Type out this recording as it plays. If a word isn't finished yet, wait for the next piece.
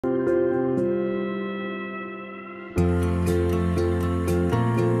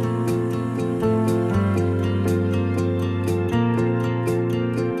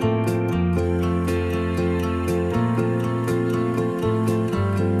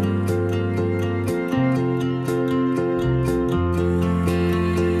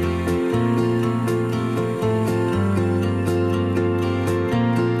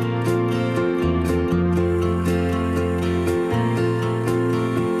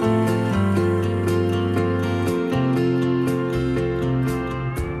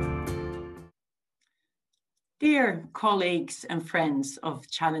colleagues and friends of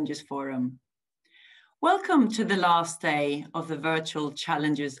Challenges Forum. Welcome to the last day of the virtual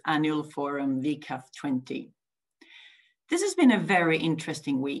Challenges Annual Forum VCAF20. This has been a very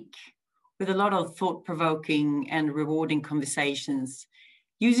interesting week with a lot of thought-provoking and rewarding conversations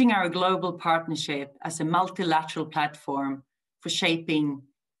using our global partnership as a multilateral platform for shaping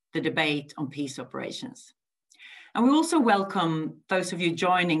the debate on peace operations. And we also welcome those of you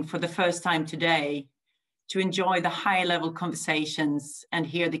joining for the first time today to enjoy the high-level conversations and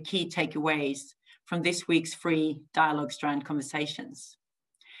hear the key takeaways from this week's free Dialogue Strand conversations.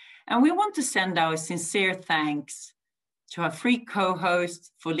 And we want to send our sincere thanks to our three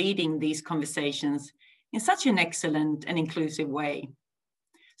co-hosts for leading these conversations in such an excellent and inclusive way.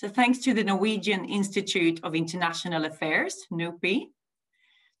 So thanks to the Norwegian Institute of International Affairs, NUPI,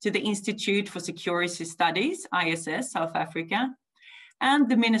 to the Institute for Security Studies, ISS, South Africa, and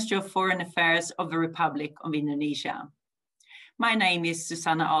the Ministry of Foreign Affairs of the Republic of Indonesia. My name is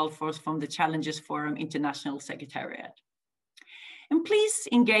Susanna Ahlfors from the Challenges Forum International Secretariat. And please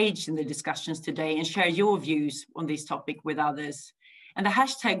engage in the discussions today and share your views on this topic with others. And the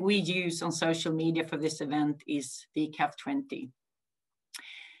hashtag we use on social media for this event is VCAF20.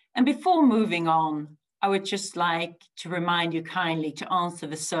 And before moving on, I would just like to remind you kindly to answer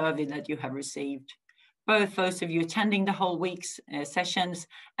the survey that you have received, both those of you attending the whole week's sessions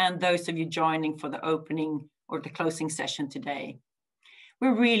and those of you joining for the opening or the closing session today. We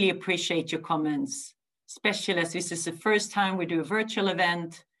really appreciate your comments, especially as this is the first time we do a virtual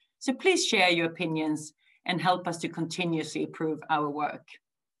event. So please share your opinions and help us to continuously improve our work.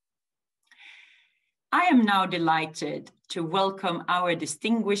 I am now delighted to welcome our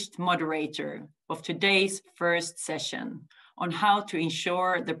distinguished moderator of today's first session on how to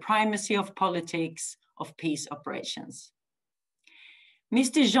ensure the primacy of politics of peace operations.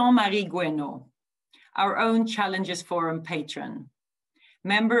 Mr. Jean-Marie Guéhenno, our own Challenges Forum patron,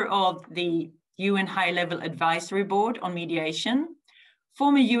 member of the UN High-Level Advisory Board on Mediation,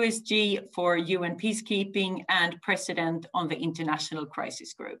 former USG for UN Peacekeeping and president on the International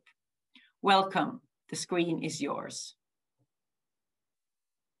Crisis Group. Welcome. The screen is yours.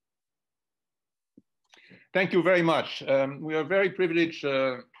 Thank you very much. We are very privileged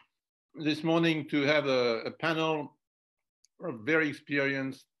this morning to have a panel of very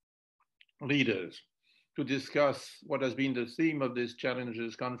experienced leaders to discuss what has been the theme of this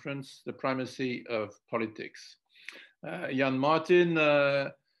Challenges Conference, the primacy of politics. Jan Martin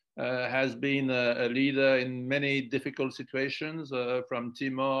has been a leader in many difficult situations, from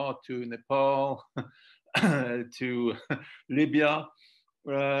Timor to Nepal to Libya,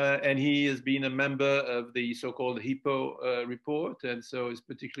 and he has been a member of the so-called HIPPO report, and so is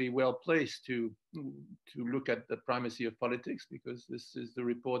particularly well placed to look at the primacy of politics, because this is the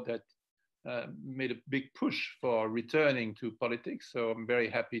report that made a big push for returning to politics. So I'm very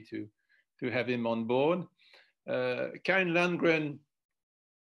happy to have him on board. Karin Landgren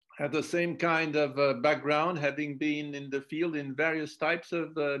had the same kind of background, having been in the field in various types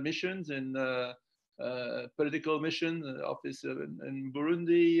of missions, in political mission, office in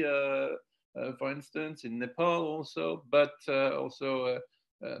Burundi, for instance, in Nepal also, but also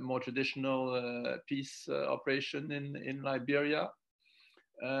a more traditional peace operation in Liberia.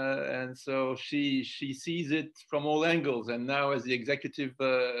 And so she sees it from all angles. And now as the executive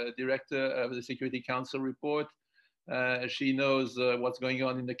director of the Security Council report, she knows what's going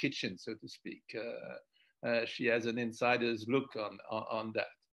on in the kitchen, so to speak. She has an insider's look on that.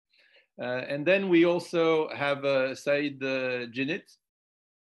 And then we also have Said Djinnit,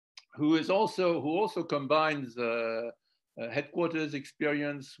 who also combines headquarters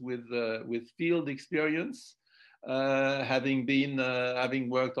experience with field experience, having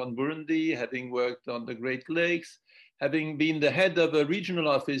worked on Burundi, having worked on the Great Lakes, having been the head of a regional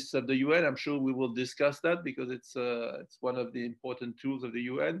office of the UN. I'm sure we will discuss that because it's one of the important tools of the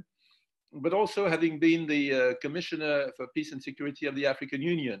UN, but also having been the Commissioner for Peace and Security of the African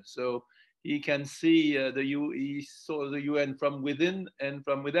Union. So he can see he saw the UN from within and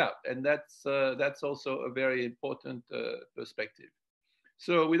from without, and that's also a very important perspective.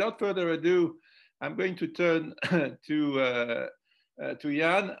 So without further ado, I'm going to turn to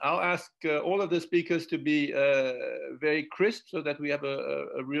Jan. I'll ask all of the speakers to be very crisp so that we have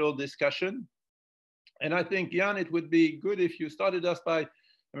a real discussion. And I think, Jan, it would be good if you started us by,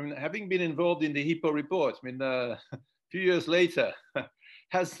 having been involved in the HIPPO report, a few years later,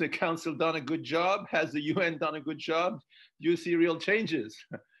 has the Council done a good job? Has the UN done a good job? Do you see real changes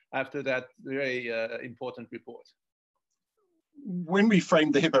after that very important report? When we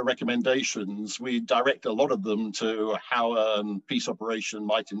framed the HIPPO recommendations, we direct a lot of them to how a peace operation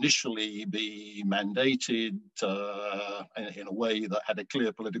might initially be mandated in a way that had a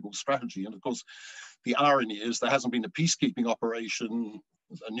clear political strategy. And of course, the irony is there hasn't been a peacekeeping operation,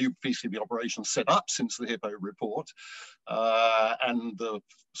 a new peacekeeping operation set up since the HIPPO report. And the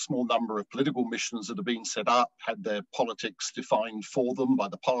small number of political missions that have been set up had their politics defined for them by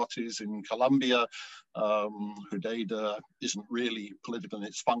the parties in Colombia. Hudaida isn't really political in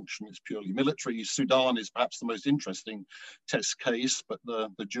its function, it's purely military. Sudan is perhaps the most interesting test case, but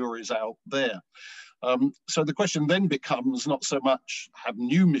the jury's out there. So the question then becomes not so much have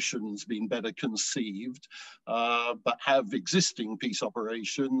new missions been better conceived, but have existing peace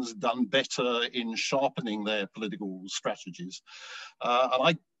operations done better in sharpening their political strategies? And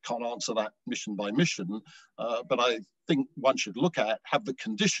I can't answer that mission by mission, but I think one should look at have the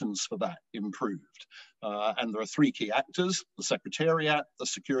conditions for that improved. And there are three key actors: the Secretariat, the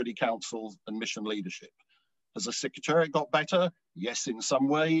Security Council, and mission leadership. Has the Secretariat got better? Yes, in some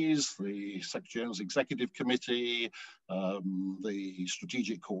ways. The Secretary General's Executive Committee, the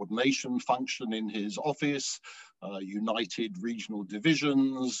strategic coordination function in his office, united regional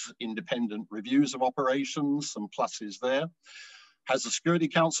divisions, independent reviews of operations, some pluses there. Has the Security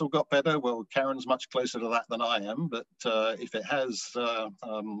Council got better? Well, Karin's much closer to that than I am, but if it has,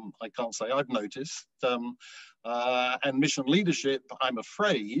 I can't say I've noticed. And mission leadership, I'm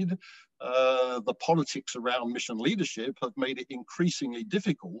afraid, the politics around mission leadership have made it increasingly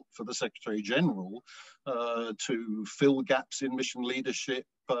difficult for the Secretary General to fill gaps in mission leadership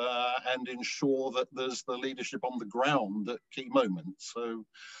and ensure that there's the leadership on the ground at key moments. So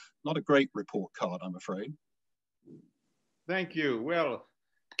not a great report card, I'm afraid. Thank you. Well,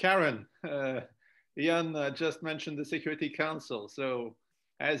 Karin, Ian just mentioned the Security Council. So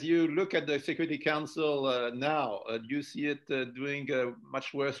as you look at the Security Council now, do you see it doing a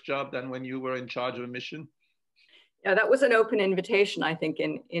much worse job than when you were in charge of a mission? Yeah, that was an open invitation, I think,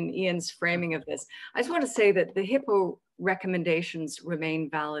 in Ian's framing of this. I just want to say that the HIPPO recommendations remain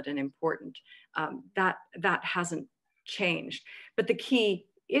valid and important. That hasn't changed. But the key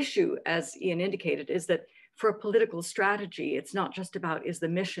issue, as Ian indicated, is that for a political strategy, it's not just about is the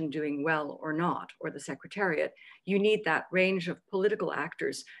mission doing well or not, or the Secretariat. You need that range of political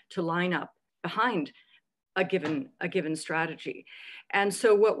actors to line up behind a given strategy. And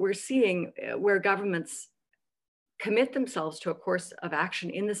so what we're seeing where governments commit themselves to a course of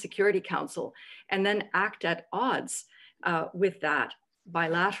action in the Security Council and then act at odds with that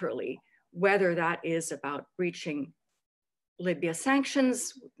bilaterally, whether that is about breaching Libya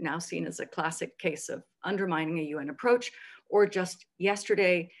sanctions, now seen as a classic case of undermining a UN approach, or just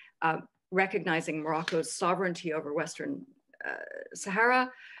yesterday recognizing Morocco's sovereignty over Western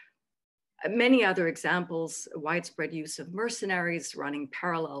Sahara. Many other examples: widespread use of mercenaries, running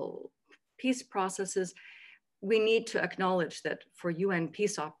parallel peace processes. We need to acknowledge that for UN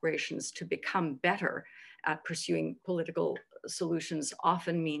peace operations to become better at pursuing political solutions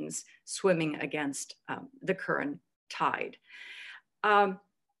often means swimming against the current tide.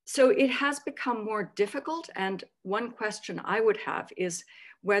 So it has become more difficult. And one question I would have is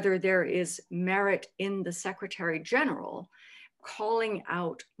whether there is merit in the Secretary General calling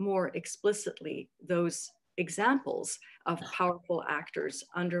out more explicitly those examples of powerful actors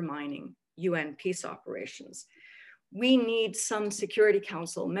undermining UN peace operations. We need some Security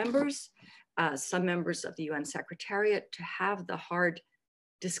Council members, some members of the UN Secretariat to have the hard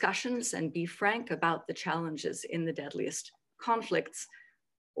discussions and be frank about the challenges in the deadliest conflicts,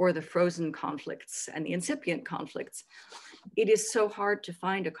 or the frozen conflicts and the incipient conflicts. It is so hard to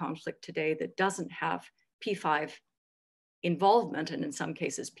find a conflict today that doesn't have P5 involvement, and in some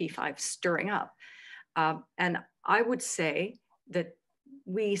cases P5 stirring up. And I would say that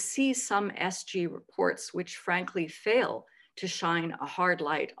we see some SG reports which frankly fail to shine a hard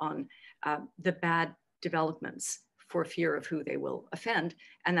light on the bad developments for fear of who they will offend,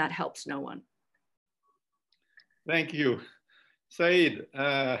 and that helps no one. Thank you. Said,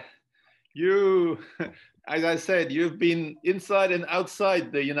 you, as I said, you've been inside and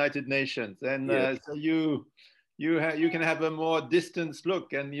outside the United Nations, and so you can have a more distanced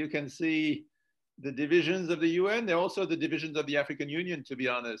look, and you can see the divisions of the UN. They're also the divisions of the African Union, to be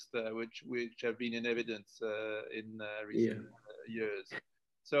honest, which have been in evidence in recent years.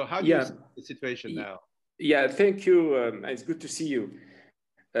 So how do you see the situation now? Yeah, thank you. It's good to see you.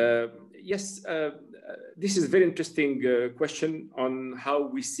 Yes, this is a very interesting question on how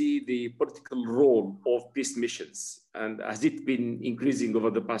we see the political role of peace missions, and has it been increasing over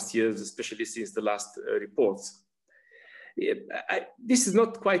the past years, especially since the last reports. This is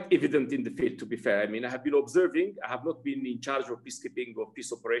not quite evident in the field, to be fair. I mean, I have been observing. I have not been in charge of peacekeeping or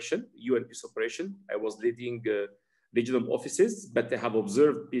peace operation, UN peace operation. I was leading regional offices, but I have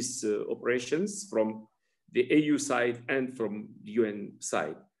observed peace operations from the AU side and from the UN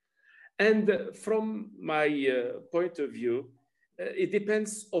side. And from my point of view, it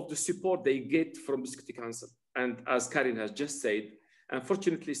depends on the support they get from the Security Council. And as Karin has just said,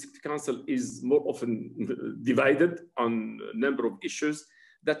 unfortunately, Security Council is more often divided on a number of issues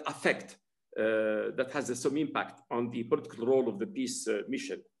that affect, that has some impact on the political role of the peace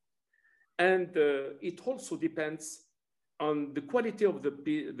mission. And it also depends on the quality of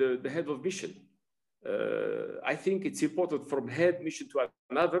the head of mission. I think it's important from head mission to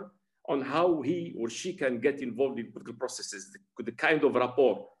another on how he or she can get involved in political processes, the kind of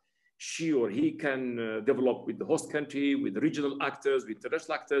rapport she or he can develop with the host country, with regional actors, with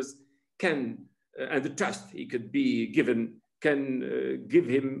international actors, and the trust he could be given can give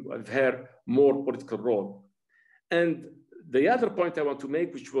him or her more political role. And the other point I want to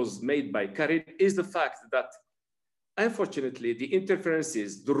make, which was made by Karin, is the fact that unfortunately the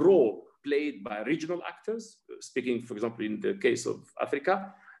interferences, the role played by regional actors, speaking, for example, in the case of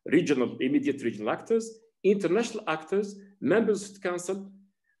Africa, immediate regional actors, international actors, members of the council,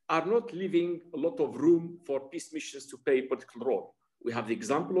 are not leaving a lot of room for peace missions to play a political role. We have the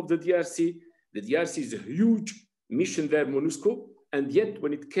example of the DRC. The DRC is a huge mission there, MONUSCO, and yet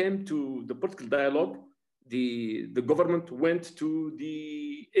when it came to the political dialogue, the government went to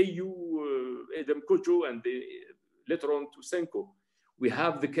the AU, Edem Kojo, and later on to Senko. We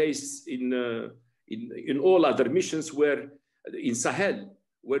have the case in all other missions where, in Sahel,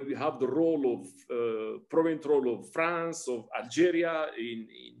 where we have the role of, prominent role of France, of Algeria in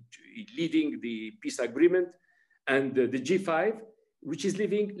leading the peace agreement, and the G5, which is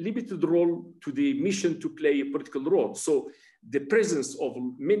leaving limited role to the mission to play a political role. So the presence of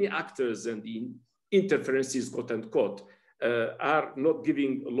many actors and the interferences, quote unquote, are not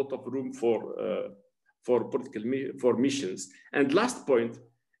giving a lot of room for missions. And last point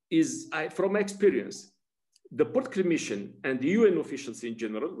is, from my experience, the political mission and the UN officials in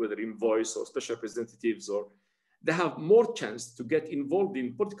general, whether envoys or special representatives, they have more chance to get involved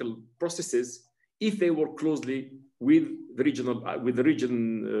in political processes if they work closely with the regional, with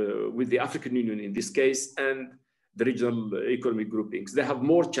the African Union in this case, and the regional economic groupings. They have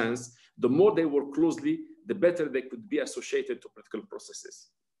more chance. The more they work closely, the better they could be associated to political processes.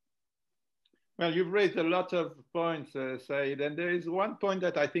 Well, you've raised a lot of points, Said, and there is one point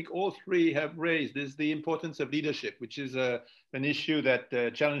that I think all three have raised, is the importance of leadership, which is an issue that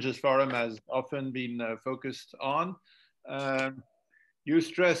Challenges Forum has often been focused on. You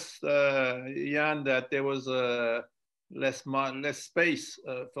stressed, Jan, that there was less space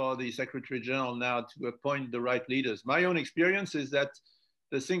for the Secretary General now to appoint the right leaders. My own experience is that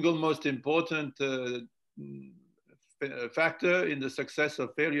the single most important factor in the success or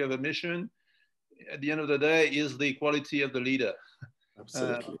failure of a mission at the end of the day is the quality of the leader.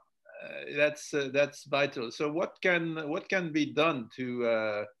 Absolutely. That's vital. So what can be done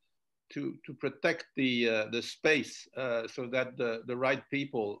to protect the space so that the right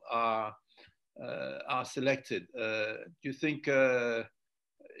people are selected? Do you think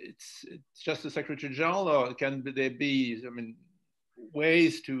it's just the Secretary General, or can there be, I mean,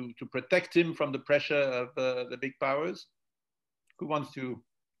 ways to protect him from the pressure of the big powers? Who wants to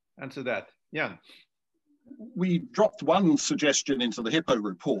answer that? Jan. We dropped one suggestion into the HIPPO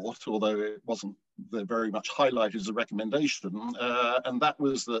report, although it wasn't very much highlighted as a recommendation, and that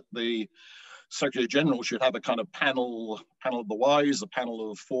was that the Secretary General should have a kind of panel of the wise, a panel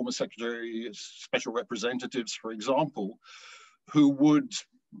of former secretaries, special representatives, for example, who would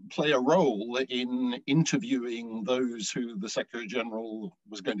play a role in interviewing those who the Secretary General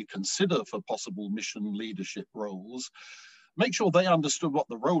was going to consider for possible mission leadership roles. Make sure they understood what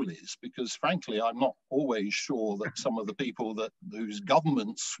the role is, because frankly, I'm not always sure that some of the people whose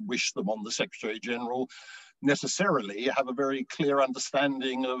governments wish them on the Secretary General necessarily have a very clear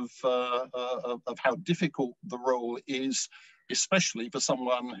understanding of how difficult the role is, especially for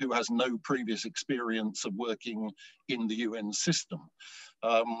someone who has no previous experience of working in the UN system.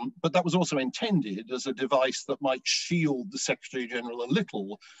 But that was also intended as a device that might shield the Secretary General a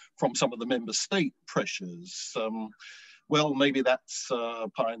little from some of the member state pressures. Well, maybe that's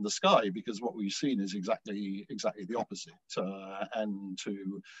pie in the sky, because what we've seen is exactly the opposite. And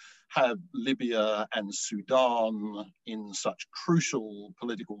to have Libya and Sudan in such crucial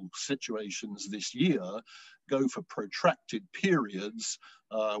political situations this year go for protracted periods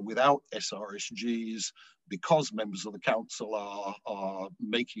without SRSGs, because members of the council are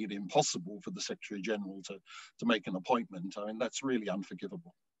making it impossible for the Secretary General to make an appointment. I mean, that's really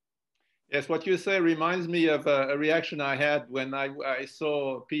unforgivable. Yes, what you say reminds me of a reaction I had when I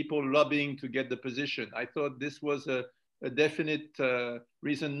saw people lobbying to get the position. I thought this was a definite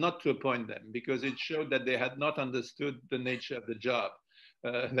reason not to appoint them, because it showed that they had not understood the nature of the job,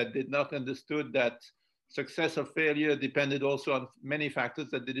 that did not understood that success or failure depended also on many factors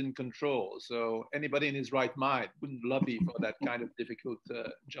that they didn't control. So anybody in his right mind wouldn't lobby for that kind of difficult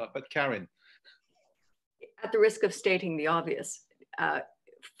job. But Karin. At the risk of stating the obvious,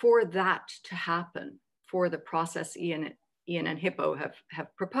 for that to happen, for the process Ian and HIPPO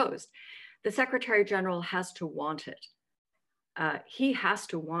have proposed, the Secretary General has to want it. He has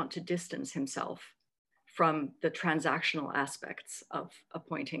to want to distance himself from the transactional aspects of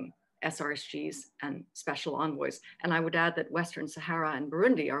appointing SRSGs and special envoys. And I would add that Western Sahara and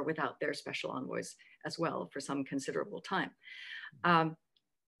Burundi are without their special envoys as well for some considerable time.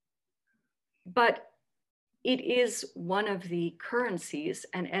 But it is one of the currencies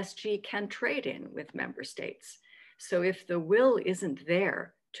an SG can trade in with member states. So if the will isn't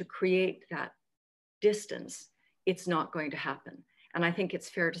there to create that distance, it's not going to happen. And I think it's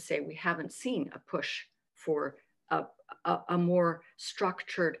fair to say we haven't seen a push for a more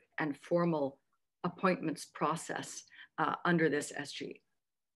structured and formal appointments process under this SG.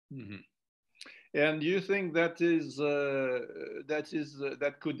 Mm-hmm. And do you think that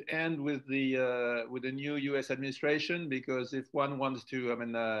could end with the new U.S. administration? Because if one wants to,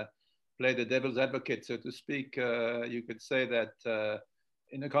 play the devil's advocate, so to speak, you could say that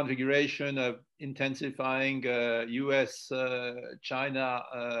in a configuration of intensifying U.S.-China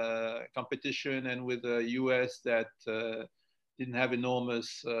competition, and with a U.S. that didn't have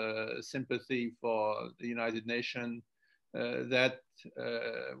enormous sympathy for the United Nations, that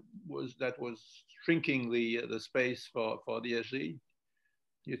was shrinking the space for the SG.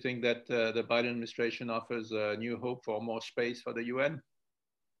 You think that the Biden administration offers a new hope for more space for the UN?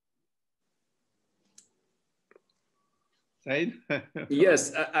 Said?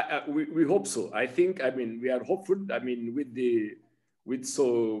 Yes, we hope so. I think, we are hopeful.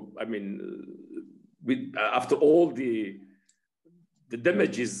 After all the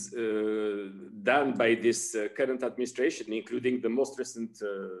damages done by this current administration, including the most recent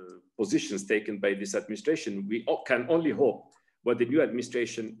positions taken by this administration, we can only hope with the new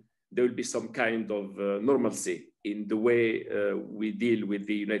administration there will be some kind of normalcy in the way we deal with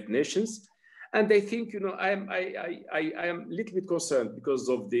the United Nations. And I think, I am a little bit concerned because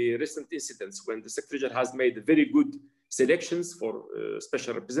of the recent incidents when the Secretary General has made very good selections for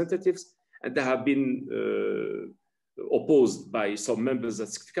special representatives, and they have been opposed by some members of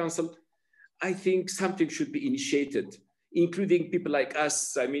the Security Council. I think something should be initiated, including people like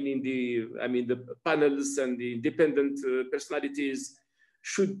us. In the panels and the independent personalities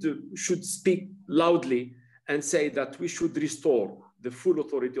should speak loudly and say that we should restore the full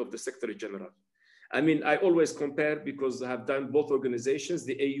authority of the Secretary General. I always compare, because I have done both organizations,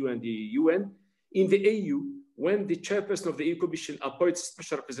 the AU and the UN. In the AU, when the chairperson of the EU Commission appoints a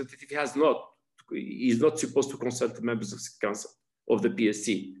special representative, he is not supposed to consult the members of the Council of the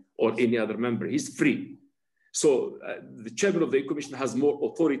PSC or any other member. He's free. So the chairman of the EU Commission has more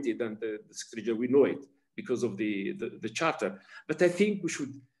authority than the Secretary General. We know it because of the charter. But I think we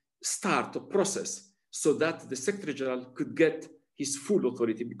should start a process so that the Secretary General could get his full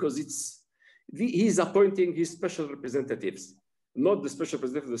authority, because he's appointing his special representatives, not the special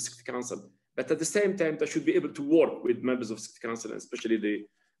representative of the Security Council. But at the same time, they should be able to work with members of the Security Council, and especially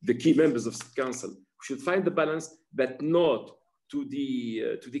the key members of the Security Council. We should find the balance, but not to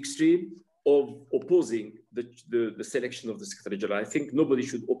the extreme of opposing the selection of the Secretary General. I think nobody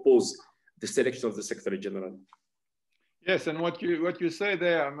should oppose the selection of the Secretary General. Yes, and what you say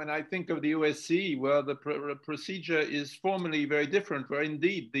there, I think of the USC, where the procedure is formally very different, where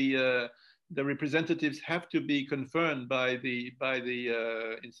indeed the representatives have to be confirmed by the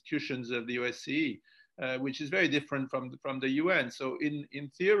institutions of the USC, which is very different from the UN. So in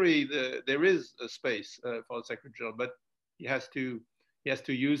theory, there is a space for the Secretary General, but he has to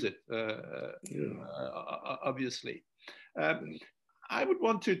use it, obviously. I would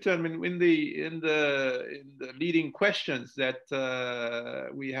want to turn in the leading questions that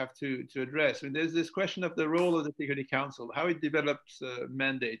we have to address. There's this question of the role of the Security Council, how it develops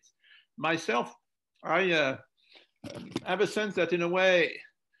mandates. Myself, I I have a sense that in a way,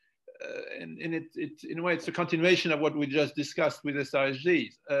 in a way, it's a continuation of what we just discussed with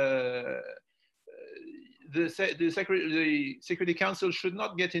SRSGs. The Security Council should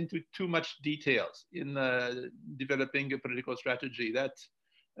not get into too much details in developing a political strategy. That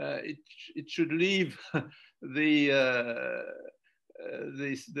it should leave the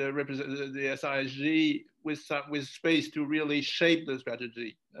SRSG with space to really shape the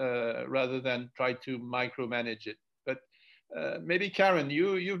strategy rather than try to micromanage it. But maybe Karin,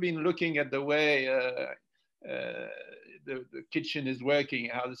 you've been looking at the way the kitchen is working,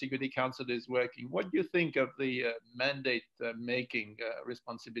 how the Security Council is working. What do you think of the mandate making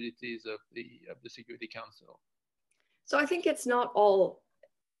responsibilities of the Security Council? So I think it's not all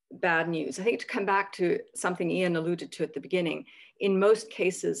bad news. I think to come back to something Ian alluded to at the beginning, in most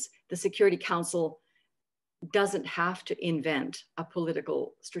cases, the Security Council doesn't have to invent a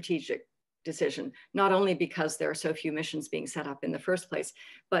political strategic decision, not only because there are so few missions being set up in the first place,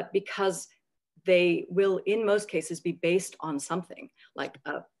 but because they will, in most cases, be based on something like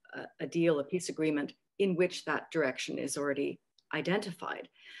a deal, a peace agreement in which that direction is already identified.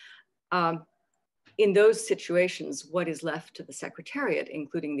 In those situations, what is left to the Secretariat,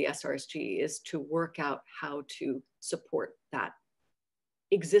 including the SRSG, is to work out how to support that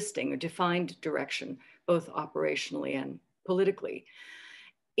existing or defined direction, both operationally and politically.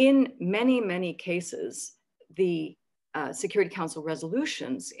 In many, many cases, the Security Council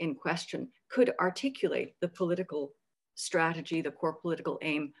resolutions in question could articulate the political strategy, the core political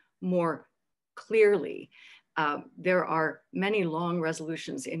aim more clearly. There are many long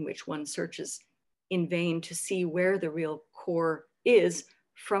resolutions in which one searches in vain to see where the real core is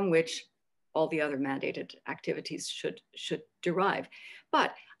from which all the other mandated activities should derive.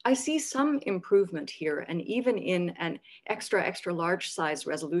 But I see some improvement here, and even in an extra large size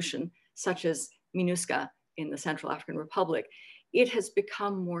resolution, such as MINUSCA in the Central African Republic, it has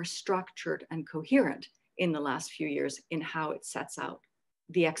become more structured and coherent in the last few years in how it sets out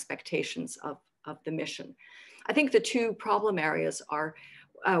the expectations of the mission. I think the two problem areas are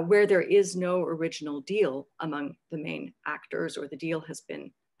where there is no original deal among the main actors, or the deal has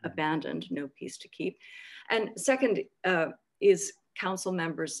been abandoned, no peace to keep. And second is council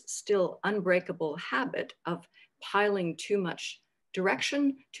members' still unbreakable habit of piling too much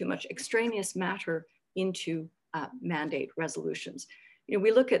direction, too much extraneous matter into mandate resolutions. You know,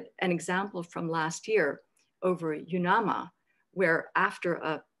 we look at an example from last year over UNAMA, where after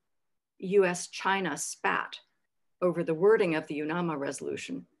a US-China spat over the wording of the UNAMA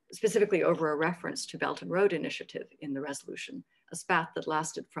resolution, specifically over a reference to Belt and Road Initiative in the resolution, a spat that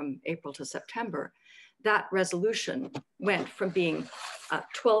lasted from April to September, that resolution went from being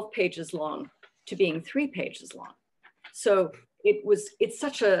 12 pages long to being 3 pages long. So it's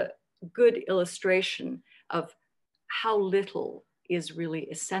such a good illustration of how little is really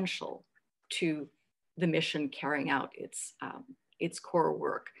essential to the mission carrying out its core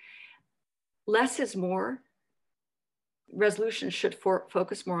work. Less is more. Resolutions should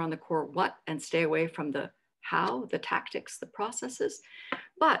focus more on the core what and stay away from the how, the tactics, the processes.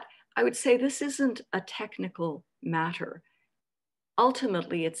 But I would say this isn't a technical matter.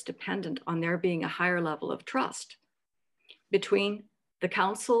 Ultimately, it's dependent on there being a higher level of trust between the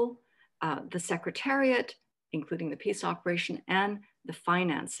council, the Secretariat, including the peace operation, and the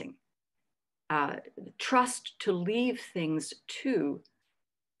financing. Trust to leave things to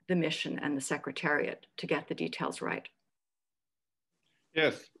the mission and the Secretariat to get the details right.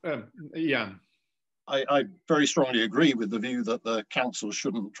 Yes, Ian. I very strongly agree with the view that the council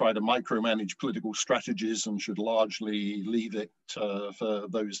shouldn't try to micromanage political strategies and should largely leave it for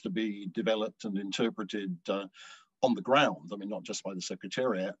those to be developed and interpreted on the ground. I mean, not just by the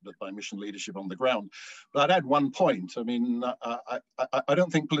Secretariat, but by mission leadership on the ground. But I'd add one point. I mean, I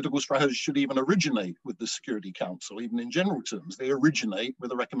don't think political strategies should even originate with the Security Council, even in general terms. They originate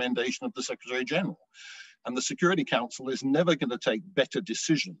with a recommendation of the Secretary General. And the Security Council is never going to take better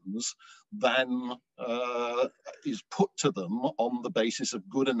decisions than is put to them on the basis of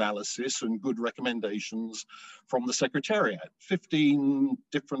good analysis and good recommendations from the Secretariat. 15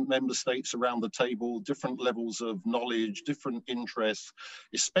 different member states around the table, different levels of knowledge, different interests,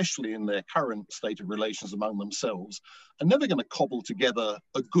 especially in their current state of relations among themselves, are never going to cobble together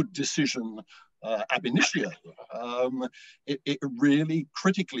a good decision ab initio. It really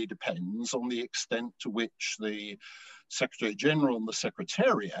critically depends on the extent to which the Secretary General and the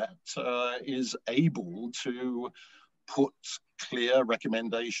Secretariat is able to put clear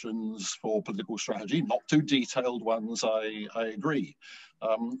recommendations for political strategy, not too detailed ones, I agree.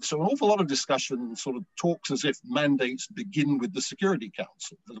 So an awful lot of discussion sort of talks as if mandates begin with the Security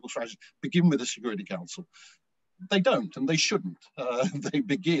Council, political strategy begin with the Security Council. they don't, and they shouldn't. They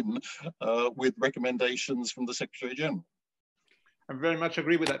begin with recommendations from the Secretary General. I very much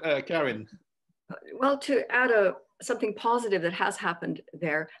agree with that. Karin. Well, to add something positive that has happened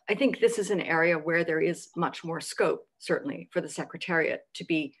there, I think this is an area where there is much more scope, certainly, for the Secretariat to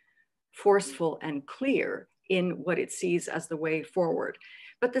be forceful and clear in what it sees as the way forward.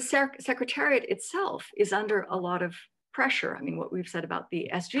 But the Secretariat itself is under a lot of pressure. I mean, what we've said about the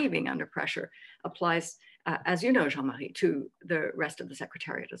SG being under pressure applies, as you know, Jean-Marie, to the rest of the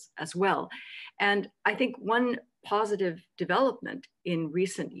Secretariat as well. And I think one positive development in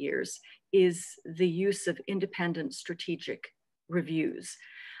recent years is the use of independent strategic reviews.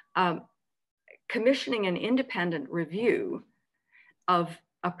 Commissioning an independent review of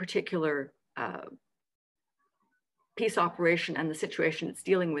a particular peace operation and the situation it's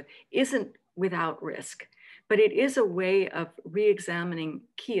dealing with isn't without risk, but it is a way of re-examining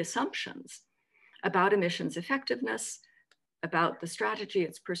key assumptions about emissions effectiveness, about the strategy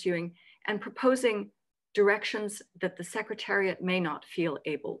it's pursuing, and proposing directions that the Secretariat may not feel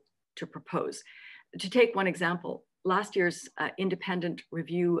able to propose. To take one example, last year's independent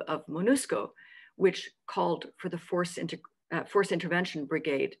review of MONUSCO, which called for the Force Intervention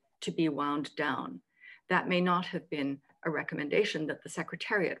Brigade to be wound down. That may not have been a recommendation that the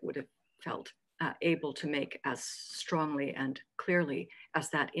Secretariat would have felt able to make as strongly and clearly as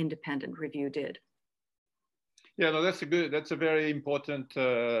that independent review did. Yeah, no, that's a very important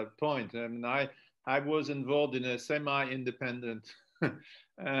point. I mean, I was involved in a semi-independent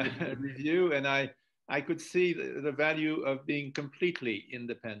review, and I could see the value of being completely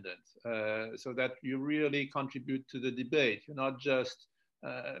independent, so that you really contribute to the debate. You're not just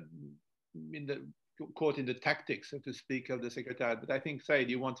caught in the tactics, so to speak, of the Secretariat. But I think, Said,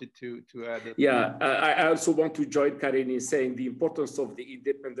 you wanted to add. Yeah, I also want to join Karin in saying the importance of the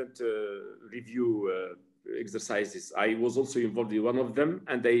independent review exercises. I was also involved in one of them,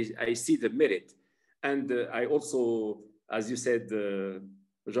 and I see the merit. And I also, as you said,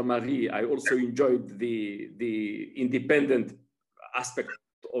 Jean-Marie, I also enjoyed the independent aspect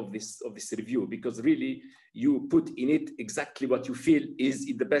of this review, because really you put in it exactly what you feel is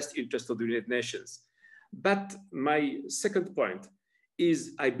in the best interest of the United Nations. But my second point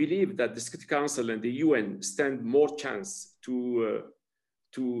is, I believe that the Security Council and the UN stand more chance to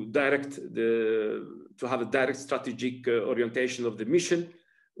have a direct strategic orientation of the mission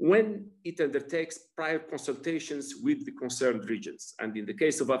when it undertakes prior consultations with the concerned regions. And in the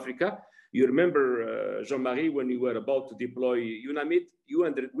case of Africa, you remember, Jean-Marie, when we were about to deploy UNAMID,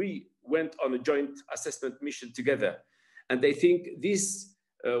 we went on a joint assessment mission together. And I think this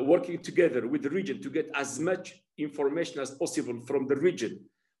working together with the region to get as much information as possible from the region,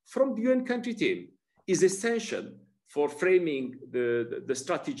 from the UN country team, is essential for framing the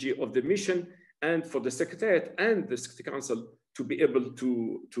strategy of the mission, and for the Secretariat and the Security Council to be able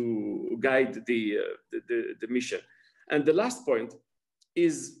to guide the mission. And the last point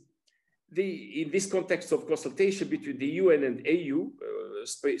is, in this context of consultation between the UN and AU,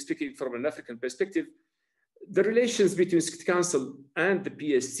 speaking from an African perspective, the relations between the Security Council and the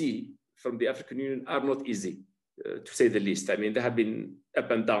PSC from the African Union are not easy, to say the least. I mean, there have been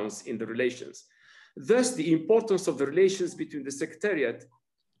up and downs in the relations. Thus, the importance of the relations between the Secretariat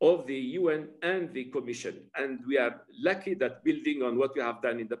of the UN and the Commission. And we are lucky that, building on what we have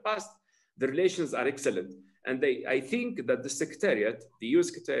done in the past, the relations are excellent. And I think that the Secretariat, the UN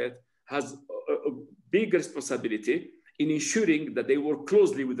Secretariat, has a big responsibility in ensuring that they work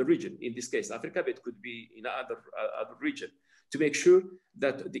closely with the region, in this case Africa, but it could be in other region, to make sure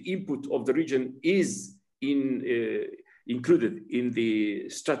that the input of the region is included in the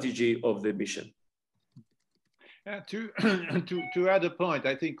strategy of the mission. To add a point,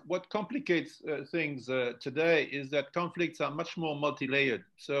 I think what complicates things today is that conflicts are much more multi-layered.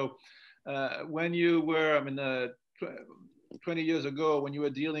 So when you were, 20 years ago, when you were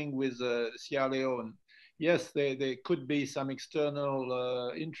dealing with Sierra Leone, yes, there could be some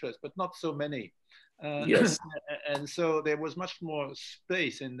external interest, but not so many. Yes. And so there was much more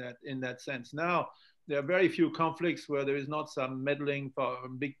space in that sense. Now, there are very few conflicts where there is not some meddling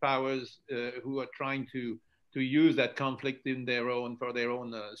from big powers who are trying to use that conflict for their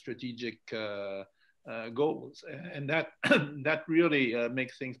own strategic goals, and that really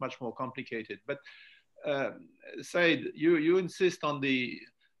makes things much more complicated. But Said, you insist on the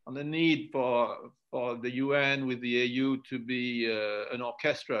need for the UN with the AU to be an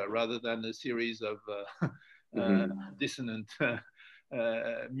orchestra rather than a series of dissonant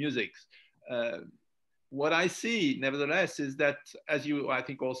musics. What I see, nevertheless, is that, as you, I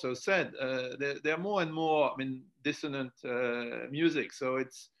think, also said, there are more and more, dissonant music. So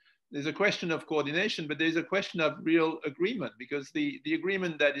there's a question of coordination, but there's a question of real agreement, because the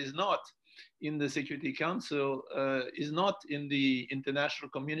agreement that is not in the Security Council is not in the international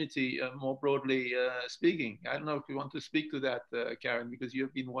community, more broadly speaking. I don't know if you want to speak to that, Karin, because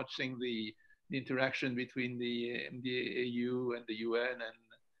you've been watching the interaction between the AU and the UN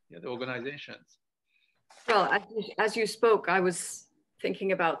and the organizations. Well, as you spoke, I was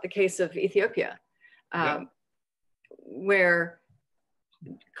thinking about the case of Ethiopia, where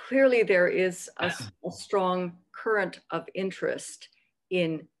clearly there is a strong current of interest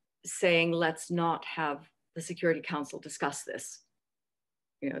in saying, let's not have the Security Council discuss this.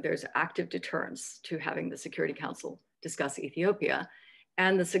 You know, there's active deterrence to having the Security Council discuss Ethiopia,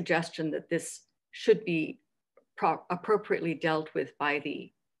 and the suggestion that this should be appropriately dealt with by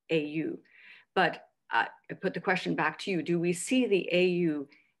the AU. But I put the question back to you. Do we see the AU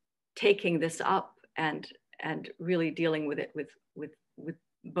taking this up and really dealing with it with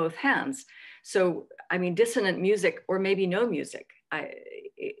both hands? So, I mean, dissonant music or maybe no music.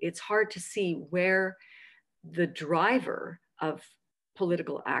 It's hard to see where the driver of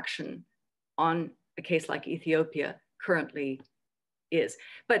political action on a case like Ethiopia currently is.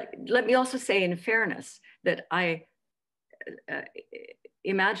 But let me also say, in fairness, that I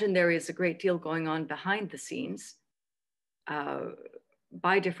imagine there is a great deal going on behind the scenes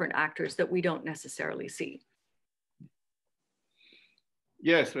by different actors that we don't necessarily see.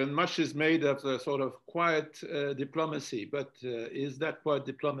 Yes, and much is made of the sort of quiet diplomacy, but is that quiet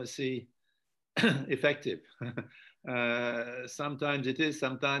diplomacy effective? Sometimes it is,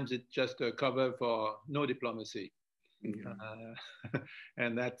 sometimes it's just a cover for no diplomacy.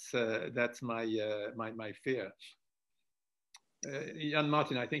 And that's my fear. Jan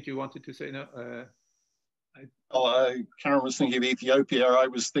Martin, I think you wanted to say no. Karin was thinking of Ethiopia. I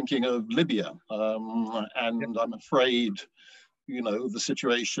was thinking of Libya, and I'm afraid, you know, the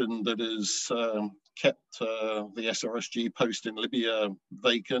situation that has kept the SRSG post in Libya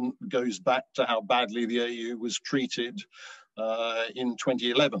vacant goes back to how badly the AU was treated in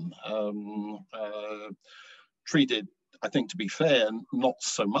 2011. Treated, I think, to be fair, not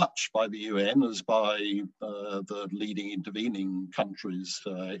so much by the UN as by the leading intervening countries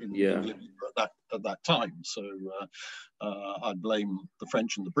in Libya at that time. So I'd blame the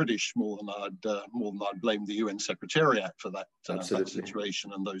French and the British more than I'd blame the UN Secretariat for that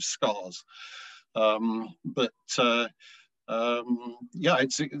situation and those scars. Yeah,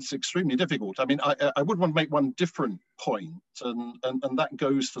 it's extremely difficult. I mean, I would want to make one different point, and that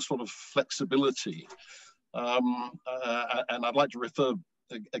goes to sort of flexibility. And I'd like to refer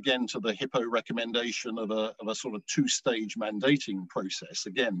again to the HIPPO recommendation of a sort of two-stage mandating process,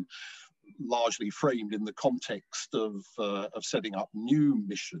 again, largely framed in the context of setting up new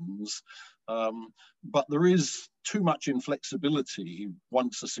missions. But there is too much inflexibility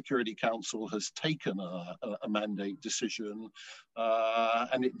once the Security Council has taken a mandate decision,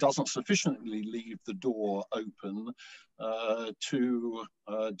 and it doesn't sufficiently leave the door open to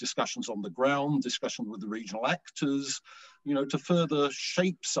discussions on the ground, discussion with the regional actors, you know, to further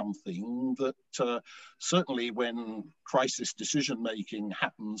shape something that certainly when crisis decision-making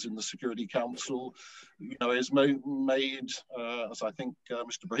happens in the Security Council, you know, is made, as I think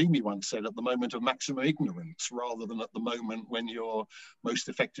Mr. Brahimi once said, at the moment of maximum ignorance, rather than at the moment when you're most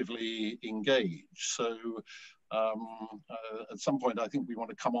effectively engaged. So at some point, I think we want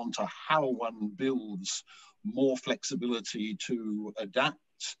to come on to how one builds more flexibility to adapt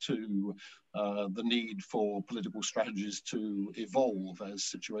to the need for political strategies to evolve as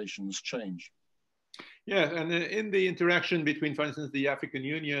situations change. Yeah, and in the interaction between, for instance, the African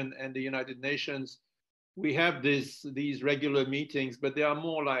Union and the United Nations, we have these regular meetings, but they are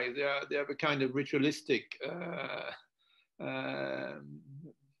more like, they have a kind of ritualistic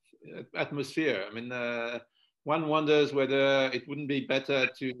atmosphere. I mean, one wonders whether it wouldn't be better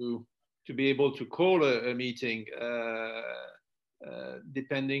to be able to call a meeting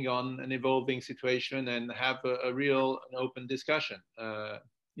depending on an evolving situation and have a real and open discussion.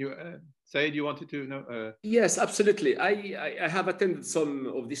 Said, you wanted to know? Yes, absolutely. I have attended some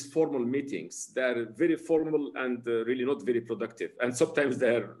of these formal meetings. They're very formal and really not very productive. And sometimes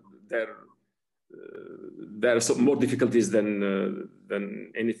there are some more difficulties than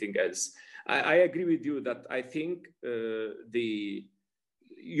anything else. I agree with you that I think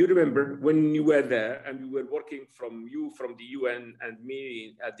you remember when you were there and we were working from the UN and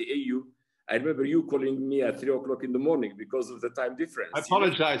me at the AU. I remember you calling me at 3 o'clock in the morning because of the time difference. I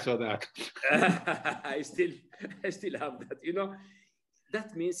apologize for that. I still have that. You know,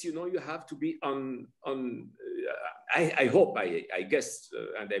 that means, you know, you have to be on. I hope, I guess,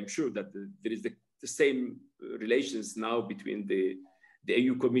 and I'm sure that there is the same relations now between the the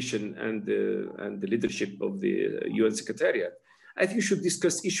AU Commission and the leadership of the UN Secretariat, I think you should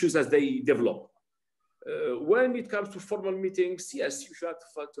discuss issues as they develop. When it comes to formal meetings, yes, you should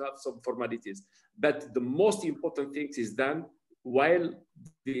have to have some formalities, but the most important thing is done while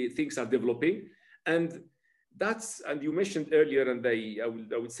the things are developing. And you mentioned earlier, and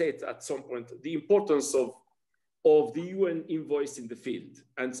I would say it at some point, the importance of the UN invoice in the field.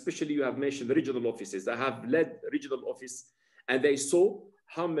 And especially you have mentioned regional offices. I have led regional office, and I saw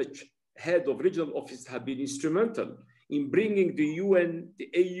how much head of regional office have been instrumental in bringing the UN, the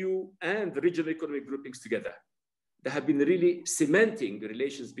AU, and the regional economic groupings together. They have been really cementing the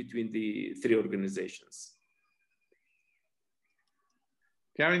relations between the three organizations.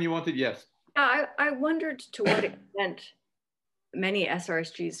 Karin, you wanted, yes. I wondered to what extent many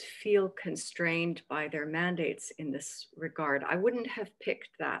SRSGs feel constrained by their mandates in this regard. I wouldn't have picked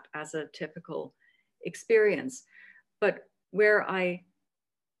that as a typical experience, but where I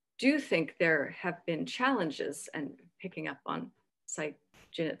do think there have been challenges, and picking up on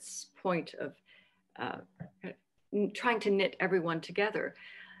Djinnit's point of trying to knit everyone together,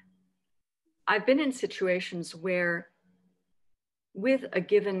 I've been in situations where with a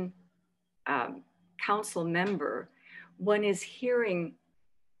given council member, one is hearing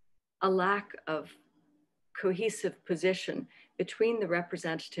a lack of cohesive position between the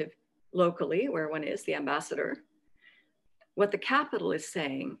representative locally, where one is, the ambassador, what the capital is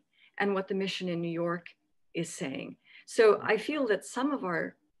saying, and what the mission in New York is saying. So I feel that some of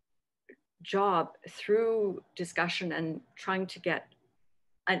our job through discussion and trying to get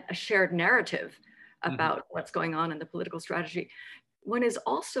a shared narrative about what's going on in the political strategy, one is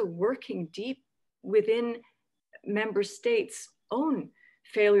also working deep within member states' own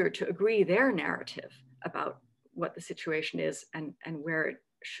failure to agree their narrative about what the situation is and where it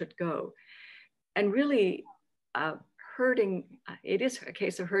should go. And really it is a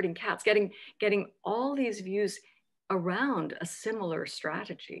case of herding cats, getting all these views around a similar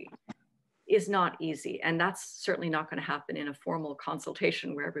strategy is not easy. And that's certainly not going to happen in a formal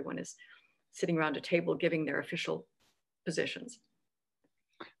consultation where everyone is sitting around a table giving their official positions.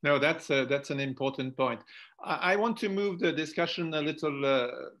 No, that's an important point. I want to move the discussion a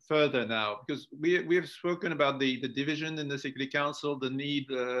little further now, because we have spoken about the division in the Security Council, the need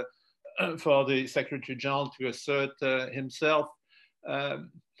for the Secretary General to assert himself.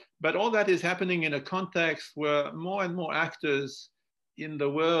 But all that is happening in a context where more and more actors in the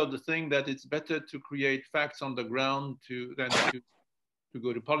world think that it's better to create facts on the ground than to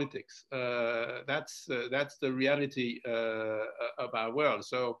go to politics. That's the reality of our world.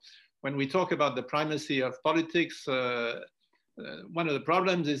 So when we talk about the primacy of politics, one of the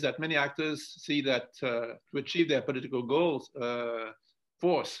problems is that many actors see that to achieve their political goals,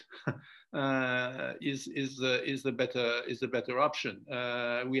 force is the better option.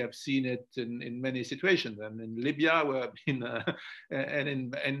 We have seen it in many situations, and in Libya, and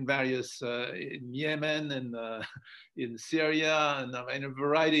in various in Yemen and in Syria, and in a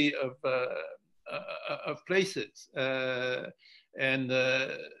variety of places.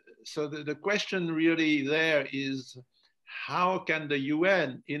 So the question really there is, how can the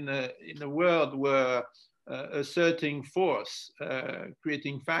UN in a world where asserting force,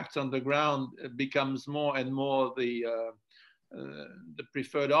 creating facts on the ground becomes more and more the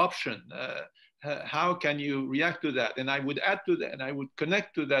preferred option? How can you react to that? And I would add to that, and I would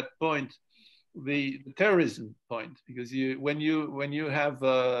connect to that point the terrorism point, because when you have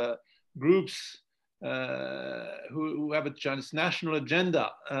groups who have a transnational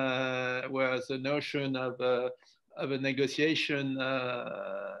agenda, whereas the notion of a negotiation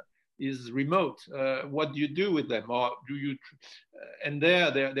is remote. What do you do with them? Or do you? And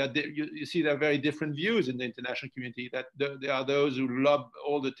you see there are very different views in the international community. That there are those who love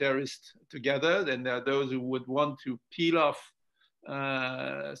all the terrorists together, and there are those who would want to peel off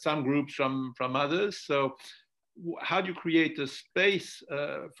some groups from others. So how do you create a space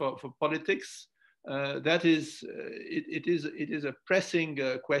for politics? That is, it is a pressing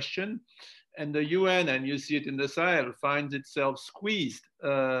question. And the UN, and you see it in the Sahel, finds itself squeezed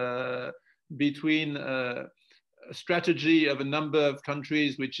between a strategy of a number of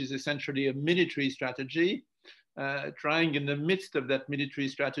countries, which is essentially a military strategy, trying in the midst of that military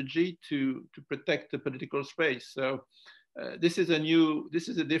strategy to protect the political space. So this is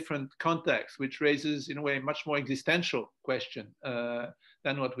a different context, which raises, in a way, a much more existential question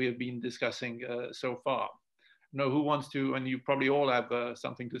than what we have been discussing so far. No, who wants to? And you probably all have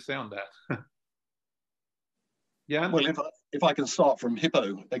something to say on that. Yeah. Well, if I can start from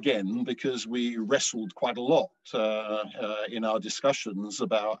HIPPO again, because we wrestled quite a lot in our discussions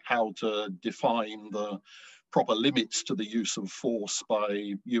about how to define the proper limits to the use of force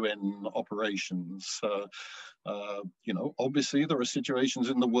by UN operations. You know, obviously there are situations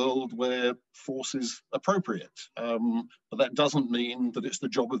in the world where force is appropriate, but that doesn't mean that it's the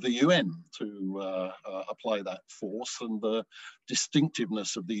job of the UN to apply that force, and the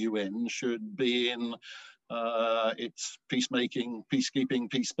distinctiveness of the UN should be in its peacemaking, peacekeeping,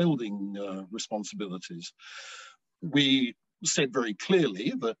 peace-building responsibilities. We said very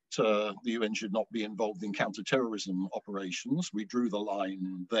clearly that the UN should not be involved in counter-terrorism operations. We drew the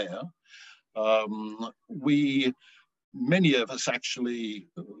line there. Many of us actually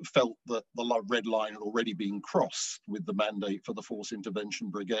felt that the red line had already been crossed with the mandate for the Force Intervention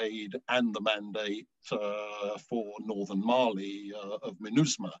Brigade and the mandate for Northern Mali of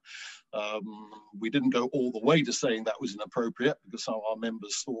MINUSMA. We didn't go all the way to saying that was inappropriate, because some of our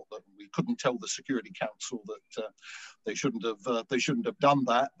members thought that we couldn't tell the Security Council that they shouldn't have done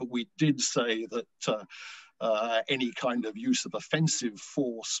that, but we did say that any kind of use of offensive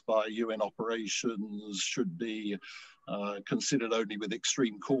force by UN operations should be considered only with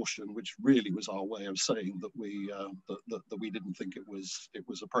extreme caution, which really was our way of saying that we didn't think it was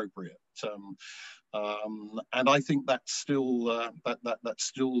appropriate. And I think that's still that's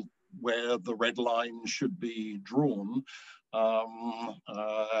still where the red line should be drawn. And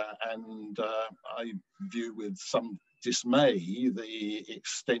I view with some dismay the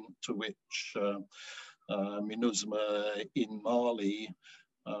extent to which MINUSMA in Mali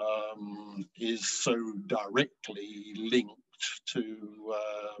is so directly linked to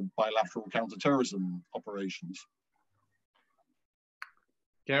bilateral counterterrorism operations.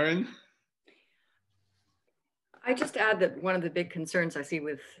 Karin? I just add that one of the big concerns I see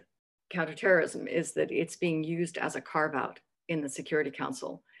with counterterrorism is that it's being used as a carve-out in the Security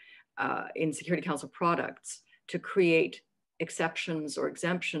Council, in Security Council products, to create exceptions or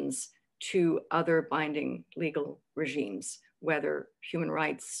exemptions to other binding legal regimes, whether human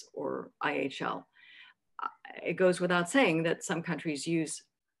rights or IHL. It goes without saying that some countries use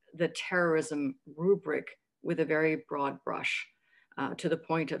the terrorism rubric with a very broad brush, to the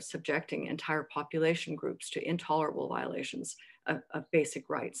point of subjecting entire population groups to intolerable violations of basic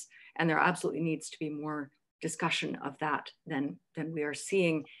rights. And there absolutely needs to be more discussion of that than we are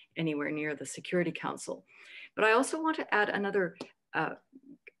seeing anywhere near the Security Council. But I also want to add another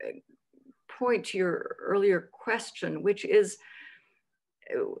point to your earlier question, which is,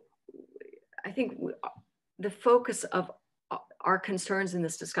 I think the focus of our concerns in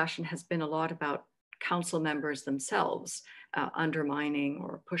this discussion has been a lot about council members themselves undermining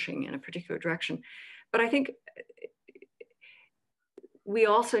or pushing in a particular direction. But I think we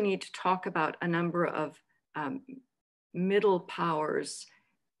also need to talk about a number of middle powers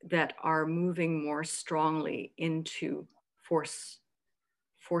that are moving more strongly into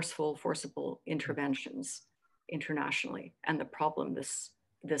forcible interventions internationally, and the problem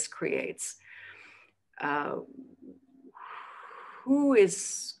this creates. Who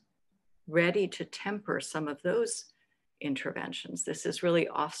is ready to temper some of those interventions? This is really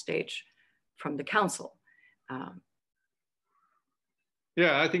offstage from the Council.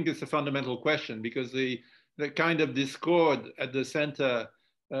 Yeah, I think it's a fundamental question, because the kind of discord at the center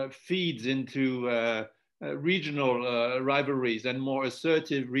feeds into regional rivalries and more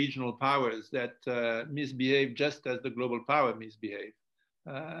assertive regional powers that misbehave just as the global power misbehave.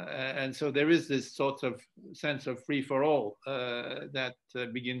 And so there is this sort of sense of free for all that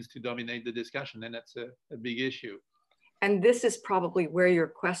begins to dominate the discussion, and that's a big issue. And this is probably where your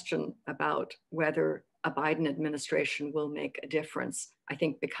question about whether a Biden administration will make a difference, I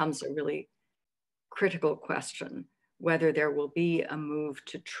think, becomes a really critical question, whether there will be a move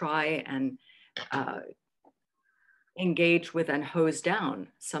to try and engage with and hose down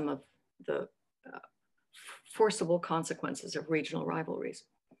some of the forcible consequences of regional rivalries.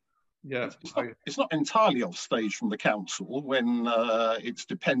 Yeah, it's not entirely off stage from the Council when it's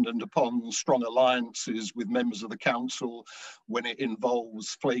dependent upon strong alliances with members of the Council, when it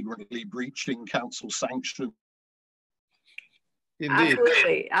involves flagrantly breaching Council sanctions. Indeed.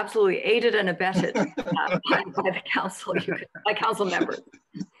 Absolutely, absolutely, aided and abetted by the Council, by Council members.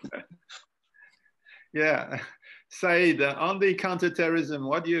 Yeah. Said, on the counterterrorism,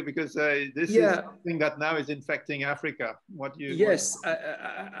 what do you, because this is something that now is infecting Africa. What do you? Yes,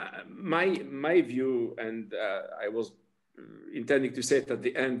 my view, and I was intending to say it at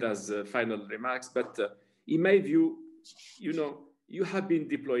the end as final remarks, but in my view, you know, you have been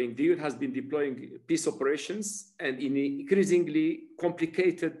deploying, the UN has been deploying peace operations, and in an increasingly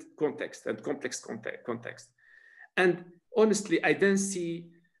complicated context and complex context. And honestly, I don't see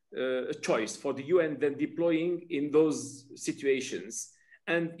a choice for the UN than deploying in those situations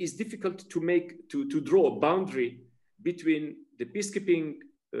and it's difficult to draw a boundary between the peacekeeping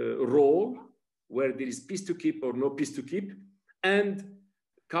role, where there is peace to keep or no peace to keep, and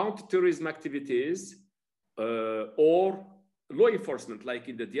counterterrorism activities or law enforcement, like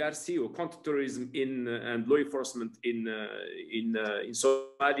in the DRC, or counterterrorism and law enforcement in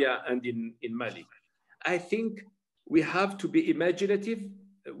Somalia and in Mali. I think we have to be imaginative.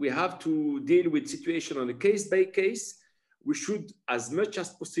 We have to deal with situation on a case by case. We should, as much as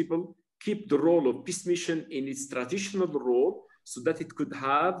possible, keep the role of peace mission in its traditional role, so that it could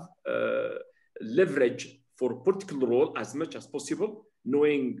have leverage for political role as much as possible,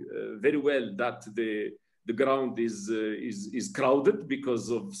 knowing very well that the ground is crowded because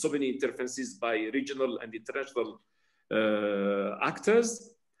of so many interferences by regional and international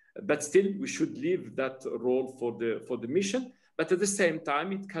actors. But still, we should leave that role for the mission. But at the same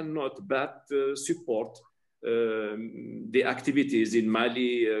time, it cannot but support the activities in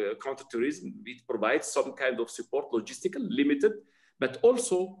Mali counterterrorism. It provides some kind of support, logistical, limited, but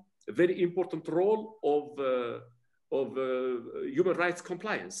also a very important role of human rights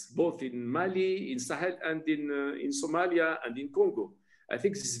compliance, both in Mali, in Sahel, and in Somalia and in Congo. I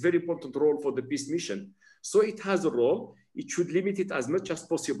think this is a very important role for the peace mission. So it has a role. It should limit it as much as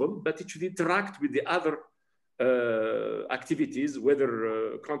possible, but it should interact with the other activities,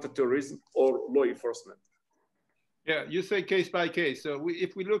 whether counterterrorism or law enforcement. Yeah, you say case by case. So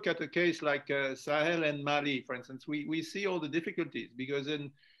if we look at a case like Sahel and Mali, for instance, we see all the difficulties, because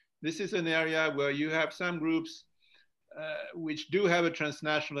this is an area where you have some groups which do have a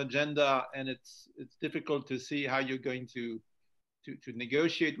transnational agenda, and it's difficult to see how you're going to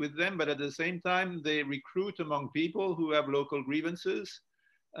negotiate with them. But at the same time, they recruit among people who have local grievances,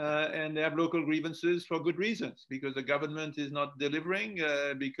 and they have local grievances for good reasons, because the government is not delivering,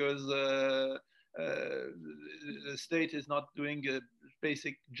 because the state is not doing a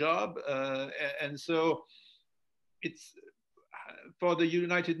basic job. And so it's for the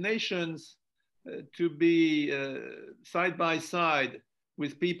United Nations to be side by side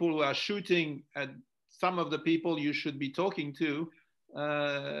with people who are shooting at some of the people you should be talking to.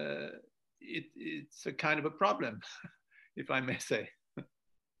 It's a kind of a problem, if I may say.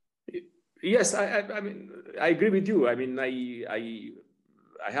 Yes, I mean, I agree with you. I mean, I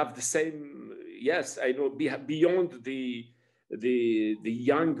have the same. Yes, I know beyond the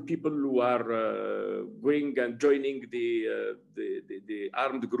young people who are going and joining the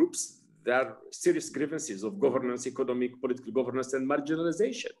armed groups, there are serious grievances of governance, economic, political governance, and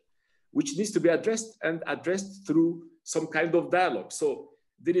marginalization, which needs to be addressed, and addressed through some kind of dialogue. So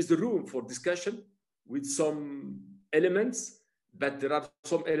there is room for discussion with some elements, but there are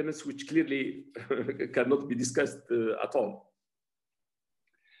some elements which clearly cannot be discussed at all.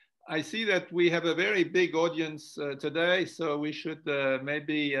 I see that we have a very big audience today, so we should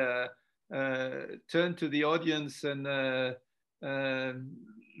maybe turn to the audience and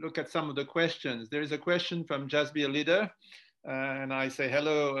look at some of the questions. There is a question from Jasbir Leader, and I say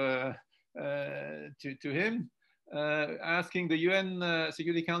hello to him, asking, the UN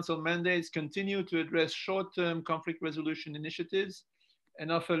Security Council mandates continue to address short-term conflict resolution initiatives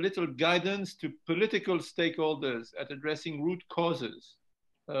and offer little guidance to political stakeholders at addressing root causes,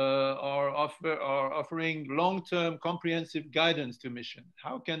 or offering long-term comprehensive guidance to mission.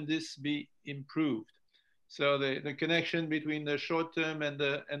 How can this be improved? So the connection between the short term and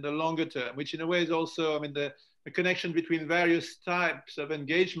the longer term, which in a way is also, I mean, the connection between various types of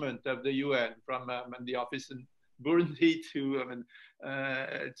engagement of the UN, from the office in Burundi to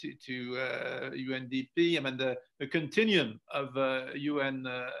UNDP, I mean, the continuum of UN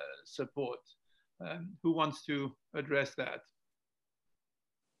support. Who wants to address that?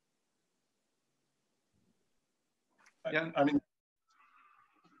 Yeah, I mean,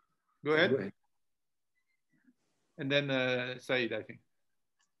 go ahead. And then Saeed, I think.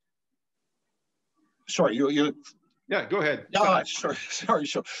 Sorry, you. Yeah, go ahead. Yeah, sure.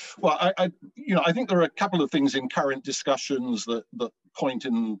 Well, I think there are a couple of things in current discussions that point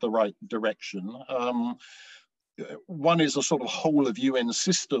in the right direction. One is a sort of whole of UN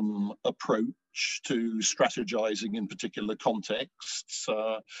system approach to strategizing in particular contexts,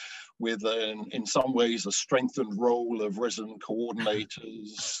 with in some ways a strengthened role of resident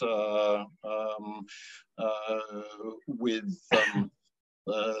coordinators, with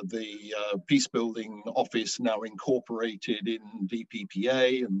the peacebuilding office now incorporated in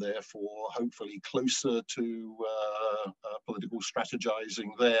DPPA, and therefore hopefully closer to political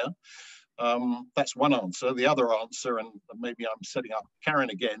strategizing there. That's one answer. The other answer, and maybe I'm setting up Karin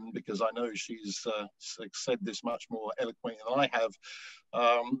again because I know she's said this much more eloquently than I have.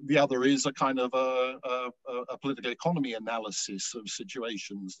 The other is a kind of a political economy analysis of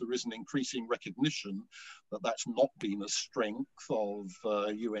situations. There is an increasing recognition that that's not been a strength of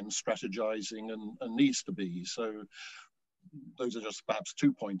UN strategizing and needs to be. So those are just perhaps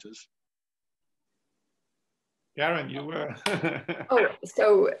 2 pointers. Karin, you were. Oh,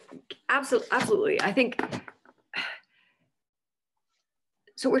 so absolutely. I think,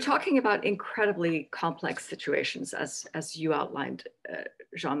 so we're talking about incredibly complex situations, as you outlined,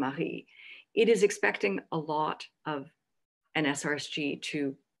 Jean-Marie. It is expecting a lot of an SRSG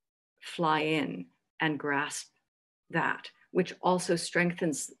to fly in and grasp that, which also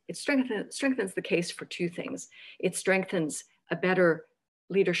strengthens the case for 2 things. It strengthens a better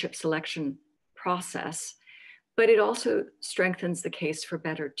leadership selection process, but it also strengthens the case for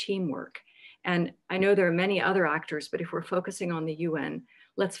better teamwork. And I know there are many other actors, but if we're focusing on the UN,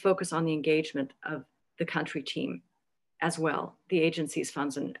 let's focus on the engagement of the country team as well, the agencies,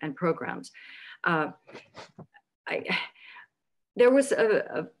 funds, and programs. There was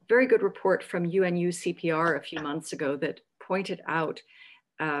a very good report from UNUCPR a few months ago that pointed out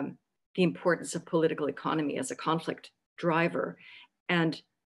the importance of political economy as a conflict driver. And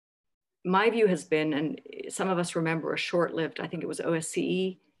my view has been, and some of us remember a short-lived, I think it was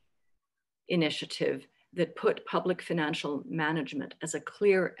OSCE initiative that put public financial management as a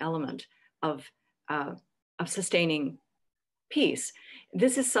clear element of sustaining peace.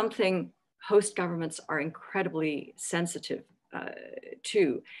 This is something host governments are incredibly sensitive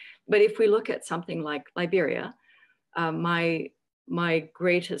to. But if we look at something like Liberia, my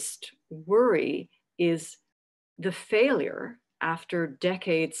greatest worry is the failure after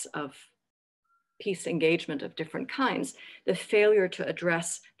decades of peace engagement of different kinds, the failure to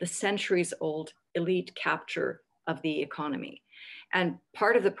address the centuries-old elite capture of the economy. And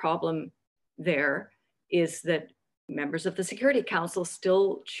part of the problem there is that members of the Security Council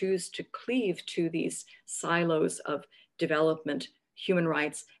still choose to cleave to these silos of development, human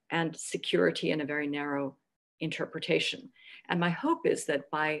rights, and security in a very narrow interpretation. And my hope is that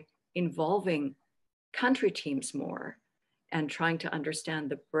by involving country teams more and trying to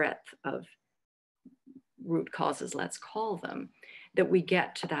understand the breadth of root causes, let's call them, that we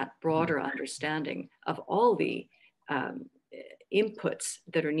get to that broader understanding of all the inputs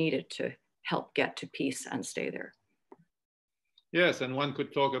that are needed to help get to peace and stay there. Yes, and one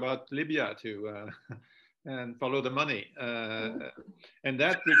could talk about Libya too, and follow the money. And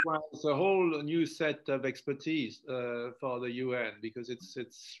that requires a whole new set of expertise for the UN, because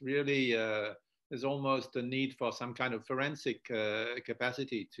it's really, there's almost a need for some kind of forensic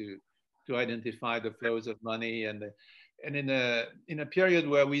capacity to identify the flows of money, and in a period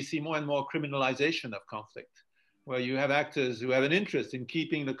where we see more and more criminalization of conflict, where you have actors who have an interest in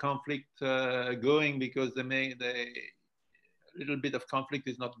keeping the conflict going because a little bit of conflict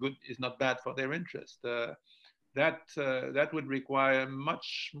is not bad for their interest. That would require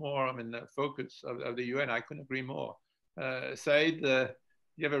much more, focus of the UN. I couldn't agree more. Said,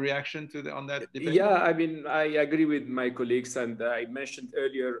 you have a reaction on that debate? Yeah, I agree with my colleagues, and I mentioned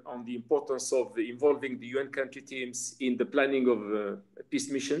earlier on the importance of involving the UN country teams in the planning of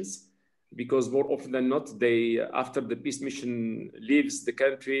peace missions, because more often than not, after the peace mission leaves the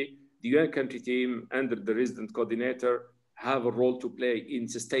country, the UN country team under the resident coordinator have a role to play in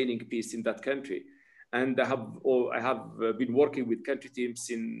sustaining peace in that country. And I have been working with country teams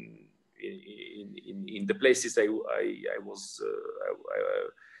in the places I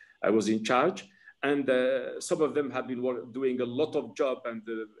was in charge, and some of them have been doing a lot of job and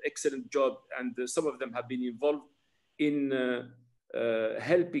excellent job, and some of them have been involved in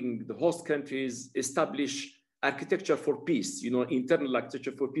helping the host countries establish architecture for peace, internal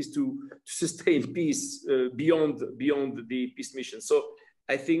architecture for peace to sustain peace beyond the peace mission. So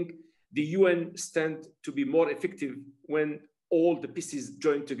I think the UN stands to be more effective when all the pieces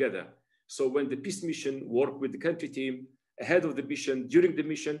join together. So when the peace mission work with the country team ahead of the mission, during the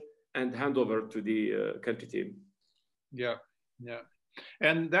mission, and hand over to the country team. Yeah.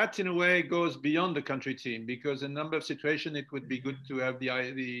 And that in a way goes beyond the country team, because in a number of situations it would be good to have the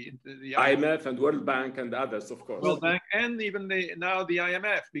IMF and World Bank and others, of course. World Bank, and even now the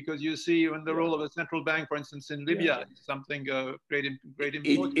IMF, because you see when the role of a central bank, for instance, in Libya, is something great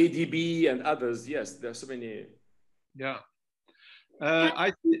importance. ADB and others, yes, there are so many. Yeah.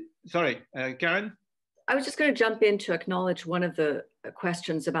 Sorry, Karin? I was just going to jump in to acknowledge one of the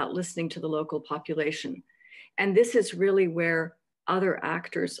questions about listening to the local population. And this is really where other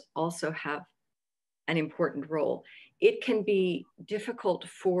actors also have an important role. It can be difficult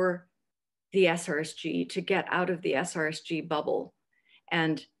for the SRSG, to get out of the SRSG bubble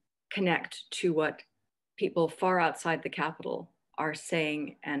and connect to what people far outside the capital are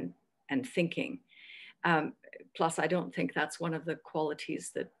saying and thinking. Plus, I don't think that's one of the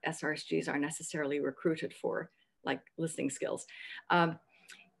qualities that SRSGs are necessarily recruited for, like listening skills. I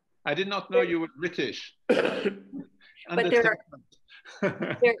did not know you were British. But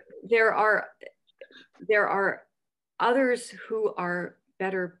there are others who are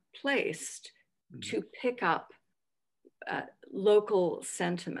better placed to pick up local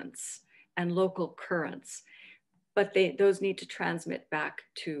sentiments and local currents, but those need to transmit back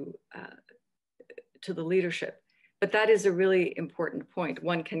to the leadership. But that is a really important point.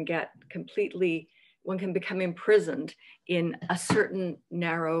 One can become imprisoned in a certain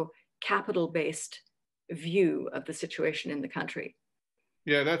narrow capital-based view of the situation in the country.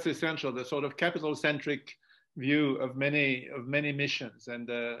 Yeah, that's essential. The sort of capital-centric view of many missions, and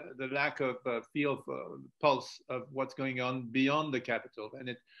the lack of feel for pulse of what's going on beyond the capital,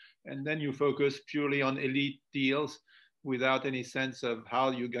 and then you focus purely on elite deals without any sense of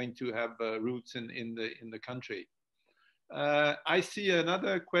how you're going to have roots in the country. I see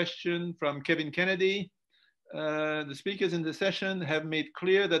another question from Kevin Kennedy. The speakers in the session have made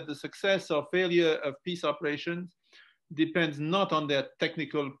clear that the success or failure of peace operations depends not on their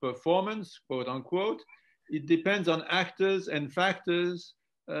technical performance, quote unquote. It depends on actors and factors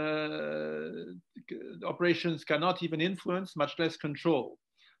operations cannot even influence, much less control.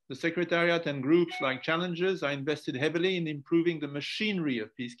 The Secretariat and groups like Challengers are invested heavily in improving the machinery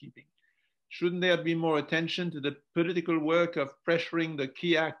of peacekeeping. Shouldn't there be more attention to the political work of pressuring the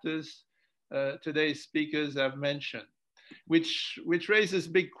key actors today's speakers have mentioned? Which raises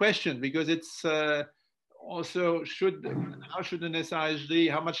big questions, because it's also how should an SIHD,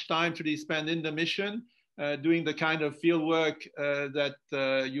 how much time should he spend in the mission, doing the kind of field work that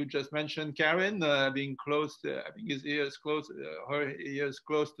you just mentioned, Karin, being close to, I think his ears close, her ears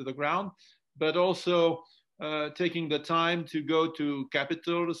close to the ground, but also taking the time to go to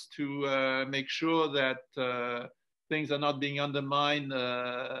capitals to make sure that things are not being undermined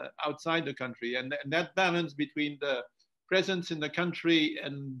outside the country. And that balance between the presence in the country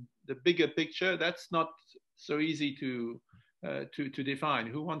and the bigger picture, that's not so easy to define.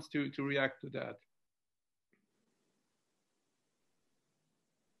 Who wants to react to that?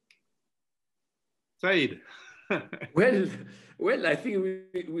 Said. Well, I think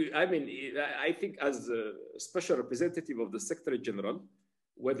I think as a special representative of the Secretary General,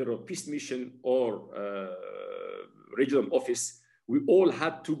 whether a peace mission or regional office, we all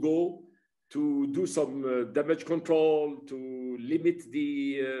had to go to do some damage control, to limit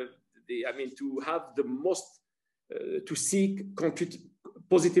to have the most, to seek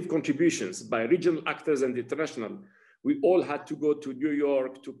positive contributions by regional actors and international. We all had to go to New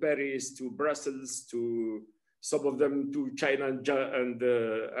York, to Paris, to Brussels, to some of them to China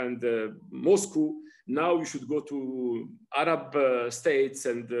and Moscow. Now you should go to Arab states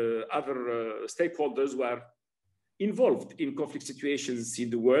and other stakeholders who are involved in conflict situations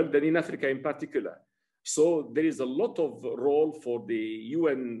in the world and in Africa in particular. So there is a lot of role for the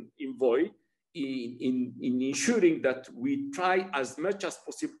UN envoy in ensuring that we try as much as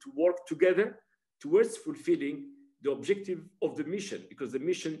possible to work together towards fulfilling the objective of the mission, because the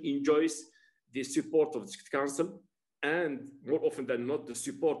mission enjoys the support of the Security Council and more often than not the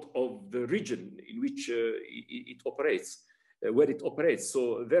support of the region in which it operates, where it operates.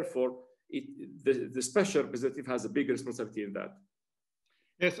 So therefore, the special representative has a big responsibility in that.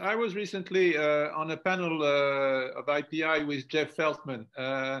 Yes, I was recently on a panel of IPI with Jeff Feltman,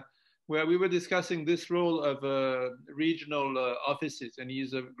 where we were discussing this role of regional offices, and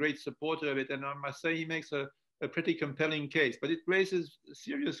he's a great supporter of it. And I must say he makes a pretty compelling case, but it raises a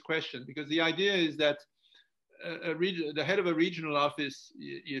serious question, because the idea is that the head of a regional office,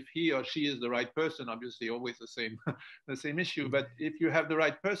 if he or she is the right person, obviously always the same issue, but if you have the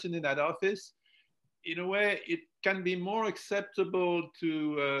right person in that office, in a way, it can be more acceptable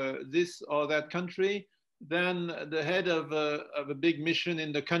to this or that country than the head of a big mission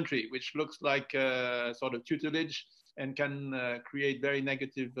in the country, which looks like sort of tutelage and can create very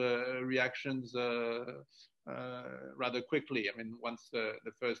negative reactions rather quickly. I mean, once the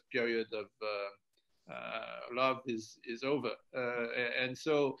first period of love is over. And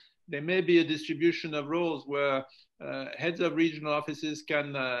so there may be a distribution of roles where heads of regional offices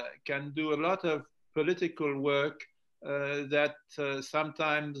can do a lot of political work that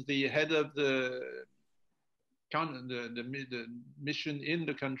sometimes the head of the mission in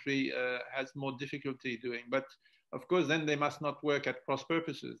the country has more difficulty doing. But of course, then they must not work at cross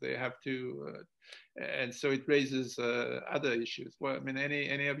purposes. They have to, and so it raises other issues. Well, I mean,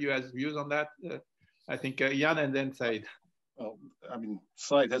 any of you has views on that? I think Jan and then Said. Well, I mean,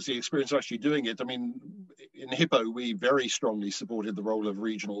 Said has the experience of actually doing it. I mean, in HIPPO, we very strongly supported the role of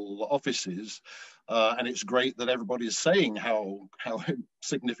regional offices, and it's great that everybody is saying how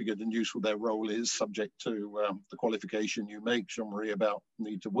significant and useful their role is, subject to the qualification you make, Jean-Marie, about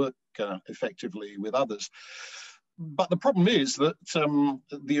need to work effectively with others. But the problem is that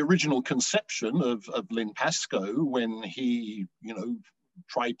the original conception of Lynn Pascoe, when he,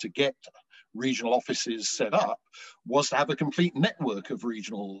 tried to get regional offices set up, was to have a complete network of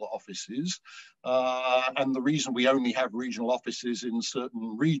regional offices. And the reason we only have regional offices in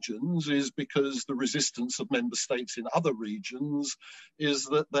certain regions is because the resistance of member states in other regions is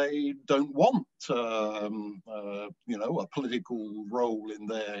that they don't want, a political role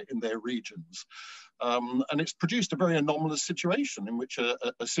in their regions. And it's produced a very anomalous situation in which a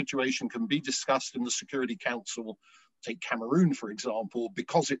situation can be discussed in the Security Council. Take Cameroon, for example,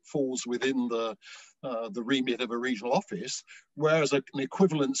 because it falls within the remit of a regional office, whereas an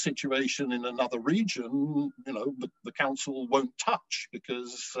equivalent situation in another region, the council won't touch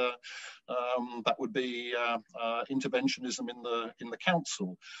because that would be interventionism in the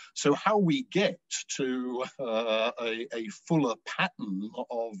council. So how we get to a fuller pattern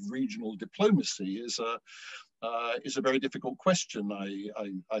of regional diplomacy is a very difficult question,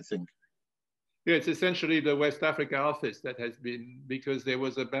 I think. Yeah, it's essentially the West Africa office that has been, because there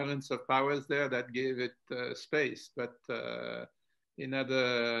was a balance of powers there that gave it space, but in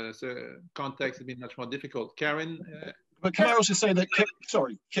other contexts, it's been much more difficult. Karin? But can I also say that,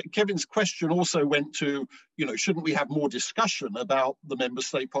 Kevin's question also went to, shouldn't we have more discussion about the member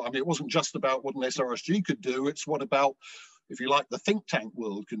state part? I mean, it wasn't just about what an SRSG could do, it's what about, if you like, the think tank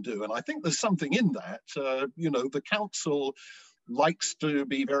world can do. And I think there's something in that. The council likes to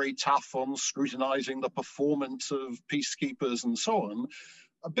be very tough on scrutinizing the performance of peacekeepers and so on.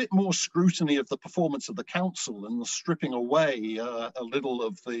 A bit more scrutiny of the performance of the council and stripping away a little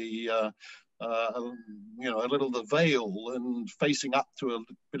of the veil and facing up to a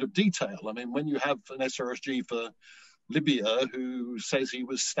bit of detail. I mean, when you have an SRSG for Libya who says he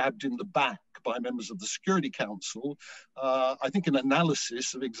was stabbed in the back by members of the Security Council, I think an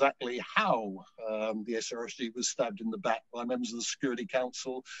analysis of exactly how the SRSG was stabbed in the back by members of the Security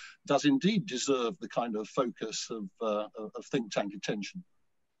Council does indeed deserve the kind of focus of think tank attention.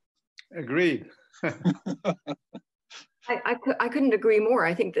 Agreed. I couldn't agree more.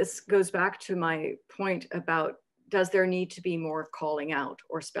 I think this goes back to my point about, does there need to be more calling out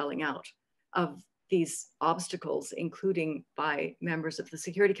or spelling out of these obstacles, including by members of the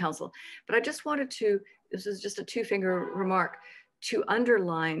Security Council. But I just wanted to, this is just a two-finger remark, to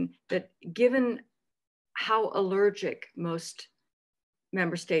underline that given how allergic most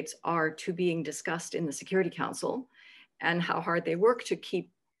member states are to being discussed in the Security Council and how hard they work to keep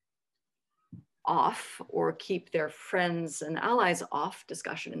off or keep their friends and allies off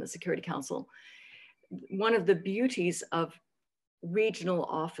discussion in the Security Council, one of the beauties of regional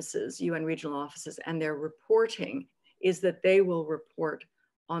offices, UN regional offices, and their reporting is that they will report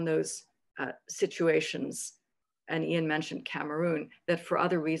on those situations, and Ian mentioned Cameroon, that for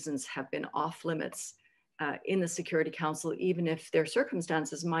other reasons have been off limits in the Security Council, even if their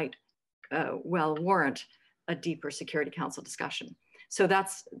circumstances might well warrant a deeper Security Council discussion. So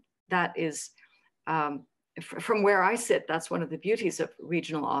that is, from where I sit, that's one of the beauties of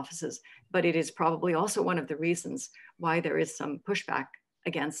regional offices, but it is probably also one of the reasons why there is some pushback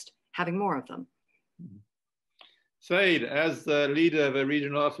against having more of them. Said, as the leader of a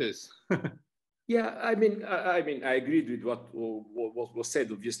regional office. Yeah, I mean, I agreed with what was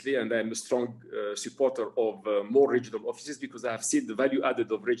said, obviously, and I'm a strong supporter of more regional offices because I have seen the value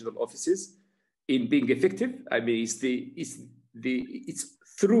added of regional offices in being effective. I mean, it's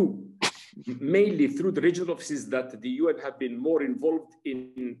through, mainly through the regional offices that the UN have been more involved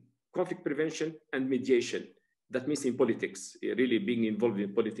in conflict prevention and mediation. That means in politics, really being involved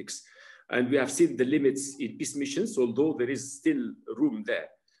in politics. And we have seen the limits in peace missions, although there is still room there.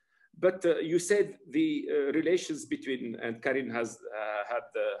 But you said the relations between, and Karin has had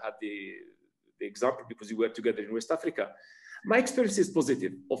the example because you were together in West Africa. My experience is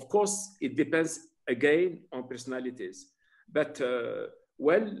positive. Of course, it depends again on personalities. But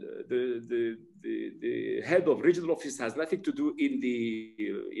well, the head of regional office has nothing to do in the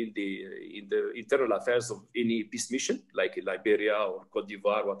internal affairs of any peace mission, like in Liberia or Cote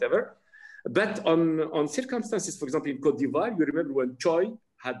d'Ivoire, whatever. But on circumstances, for example, in Cote d'Ivoire, you remember when Choi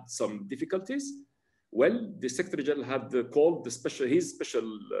had some difficulties. Well, the Secretary General had called his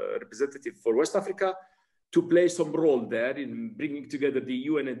special representative for West Africa to play some role there in bringing together the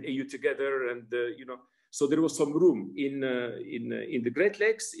UN and AU together, and you know, so there was some room in the Great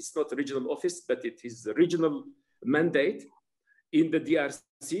Lakes. It's not a regional office, but it is a regional mandate. In the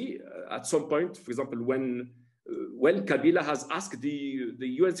DRC, at some point, for example, when Kabila has asked the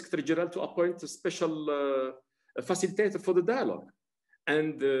UN Secretary General to appoint a special facilitator for the dialogue,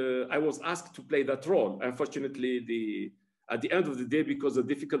 and I was asked to play that role. Unfortunately, at the end of the day, because of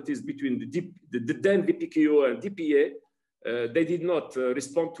difficulties between the then DPKO and DPA, they did not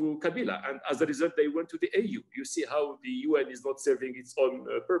respond to Kabila. And as a result, they went to the AU. You see how the UN is not serving its own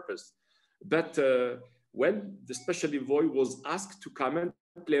purpose. But when the special envoy was asked to come and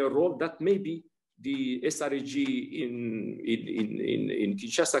play a role that maybe the SRG in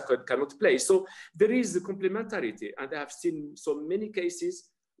Kinshasa cannot play. So there is a complementarity. And I have seen so many cases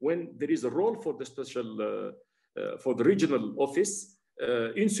when there is a role for the special, for the regional office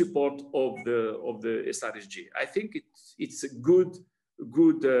in support of the SRG. I think it's a good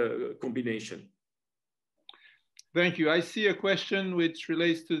combination. Thank you. I see a question which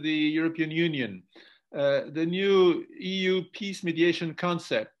relates to the European Union. The new EU peace mediation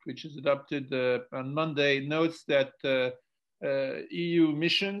concept, which is adopted on Monday, notes that EU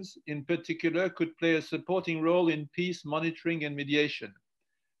missions in particular could play a supporting role in peace monitoring and mediation.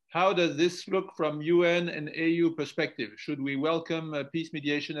 How does this look from UN and AU perspective? Should we welcome peace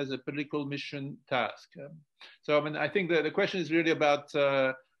mediation as a political mission task? So I mean, I think the question is really about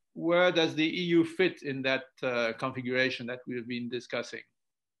where does the EU fit in that configuration that we've been discussing?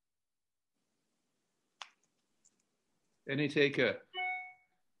 Any taker?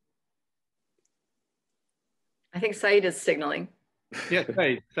 I think Said is signaling. Yes,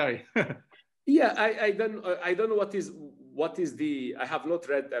 Said, sorry. Yeah, I don't know what is the, I have not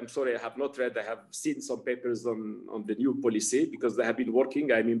read, I'm sorry, I have not read, I have seen some papers on the new policy because they have been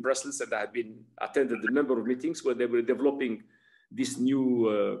working. I'm in Brussels and I have been attended a number of meetings where they were developing this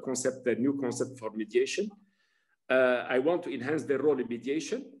new concept, the new concept for mediation. I want to enhance their role in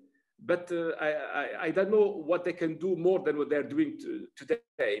mediation, but I don't know what they can do more than what they're doing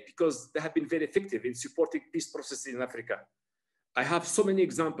today, because they have been very effective in supporting peace processes in Africa. I have so many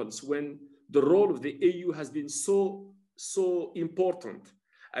examples when the role of the AU has been so important.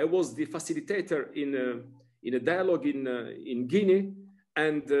 I was the facilitator in a dialogue in Guinea,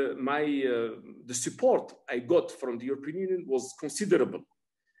 and the support I got from the European Union was considerable.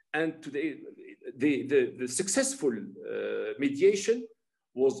 And today, the successful mediation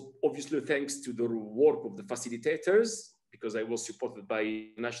was obviously thanks to the work of the facilitators, because I was supported by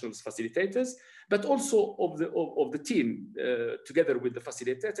national facilitators, but also of the team together with the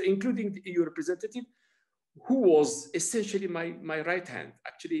facilitator, including the EU representative, who was essentially my right hand.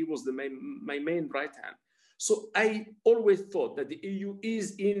 Actually, he was my main right hand. So I always thought that the EU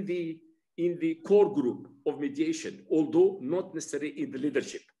is in the core group of mediation, although not necessarily in the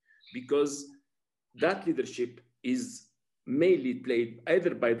leadership, because that leadership is mainly played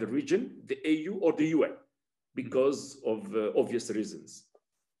either by the region, the AU, or the UN, because of obvious reasons.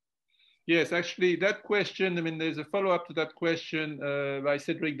 Yes, actually, that question, I mean, there's a follow-up to that question by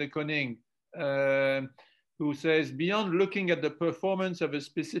Cedric de Koning, who says, beyond looking at the performance of a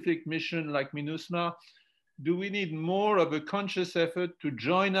specific mission like MINUSMA, do we need more of a conscious effort to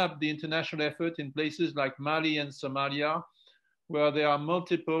join up the international effort in places like Mali and Somalia, where there are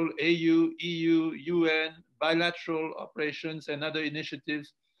multiple AU, EU, UN, bilateral operations and other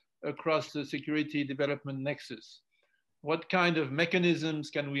initiatives across the security development nexus? What kind of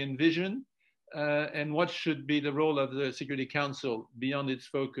mechanisms can we envision? And what should be the role of the Security Council beyond its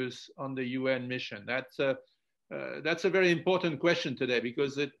focus on the UN mission? That's a very important question today,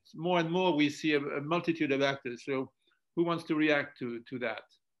 because it's more and more we see a multitude of actors. So who wants to react to that?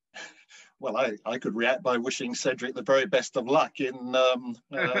 Well, I could react by wishing Cedric the very best of luck in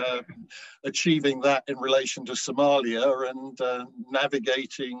achieving that in relation to Somalia and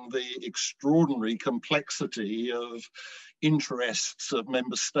navigating the extraordinary complexity of interests of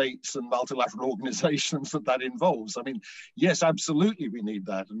member states and multilateral organizations that involves. I mean, yes, absolutely we need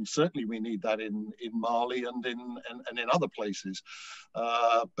that, and certainly we need that in Mali and in other places.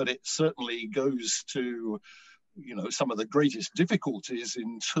 But it certainly goes to, you know, some of the greatest difficulties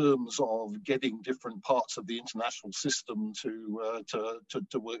in terms of getting different parts of the international system to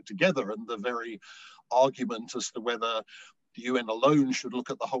work together, and the very argument as to whether the UN alone should look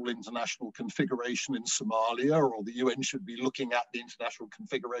at the whole international configuration in Somalia, or the UN should be looking at the international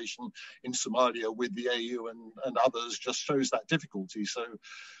configuration in Somalia with the AU and others, just shows that difficulty. So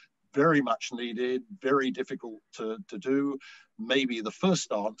very much needed, very difficult to do. Maybe the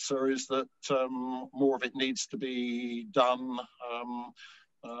first answer is that more of it needs to be done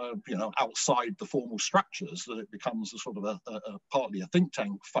outside the formal structures, that it becomes a sort of partly a think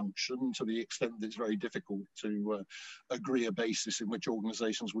tank function, to the extent that it's very difficult to agree a basis in which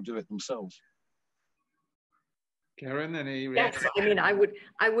organizations will do it themselves. Karin, any reaction? Yes, I mean,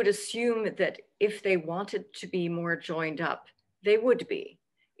 I would assume that if they wanted to be more joined up, they would be.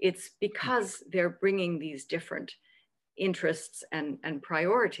 It's because they're bringing these different interests and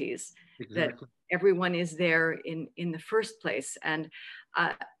priorities that everyone is there in the first place. And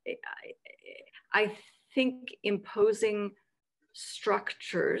I think imposing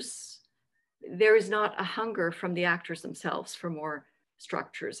structures, there is not a hunger from the actors themselves for more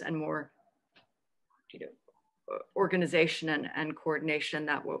structures and more, organization and coordination.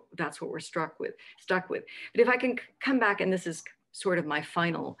 That's what we're stuck with. But if I can come back, and this is sort of my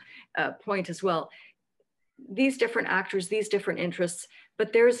final point as well, these different actors, these different interests,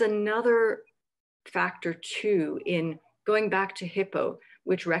 but there's another factor too in going back to HIPPO,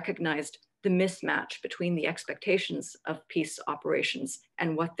 which recognized the mismatch between the expectations of peace operations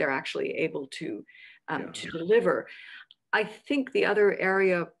and what they're actually able to deliver. I think the other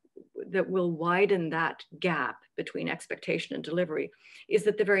area that will widen that gap between expectation and delivery is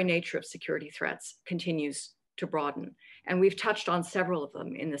that the very nature of security threats continues to broaden. And we've touched on several of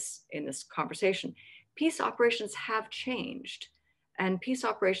them in this conversation. Peace operations have changed, and peace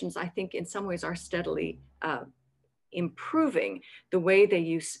operations, I think, in some ways are steadily improving the way they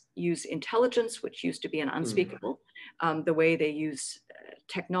use intelligence, which used to be an unspeakable, the way they use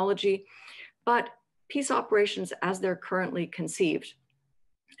technology. But peace operations, as they're currently conceived,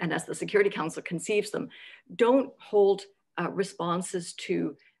 and as the Security Council conceives them, don't hold responses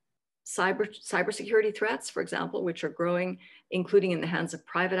to cybersecurity threats, for example, which are growing, including in the hands of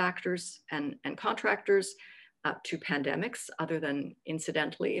private actors and contractors, to pandemics, other than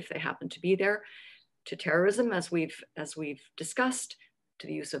incidentally if they happen to be there, to terrorism, as we've discussed, to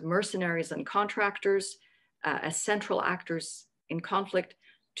the use of mercenaries and contractors as central actors in conflict,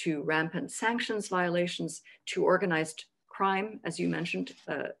 to rampant sanctions violations, to organized crime, as you mentioned,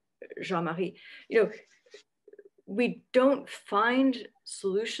 Jean-Marie. We don't find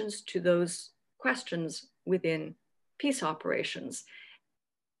solutions to those questions within peace operations.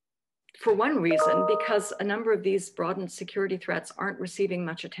 For one reason, because a number of these broadened security threats aren't receiving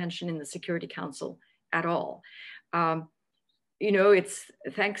much attention in the Security Council at all. It's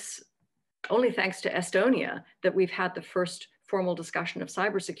only thanks to Estonia that we've had the first formal discussion of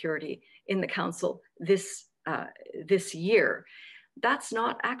cybersecurity in the Council this year. That's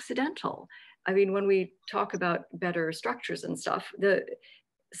not accidental. I mean, when we talk about better structures and stuff,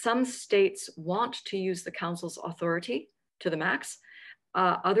 some states want to use the Council's authority to the max.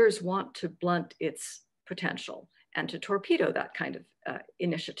 Others want to blunt its potential and to torpedo that kind of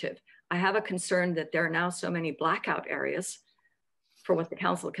initiative. I have a concern that there are now so many blackout areas for what the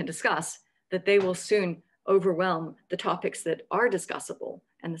Council can discuss that they will soon overwhelm the topics that are discussable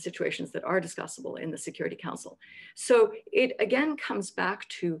and the situations that are discussable in the Security Council. So it again comes back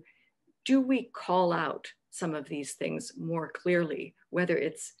to, do we call out some of these things more clearly, whether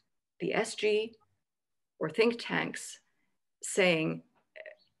it's the SG or think tanks saying,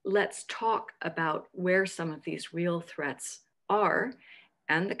 let's talk about where some of these real threats are,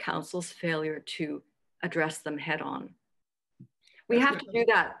 and the Council's failure to address them head on. We have to do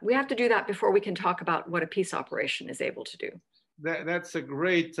that. We have to do that before we can talk about what a peace operation is able to do. That's a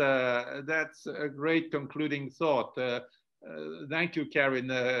great concluding thought. Thank you,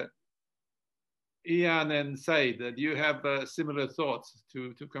 Karin. Ian and Said, do you have similar thoughts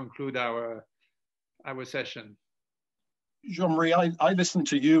to conclude our session? Jean-Marie, I listened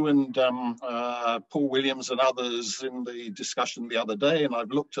to you and Paul Williams and others in the discussion the other day, and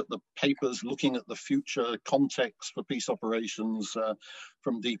I've looked at the papers looking at the future context for peace operations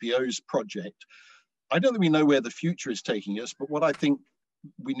from DPO's project. I don't think we know where the future is taking us, but what I think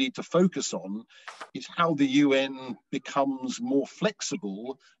we need to focus on is how the UN becomes more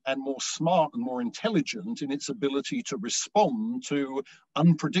flexible and more smart and more intelligent in its ability to respond to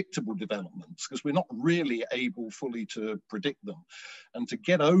unpredictable developments, because we're not really able fully to predict them, and to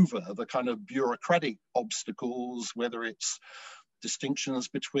get over the kind of bureaucratic obstacles, whether it's distinctions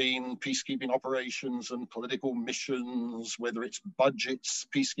between peacekeeping operations and political missions, whether it's budgets,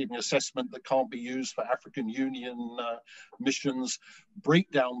 peacekeeping assessment that can't be used for African Union missions,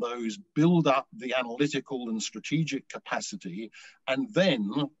 break down those, build up the analytical and strategic capacity, and then,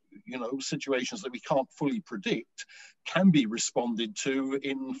 situations that we can't fully predict can be responded to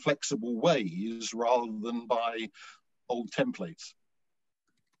in flexible ways rather than by old templates.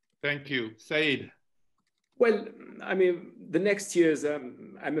 Thank you. Said. Well, I mean, the next years,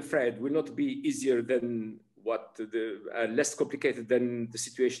 I'm afraid, will not be easier than less complicated than the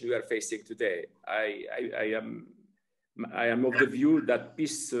situation we are facing today. I am of the view that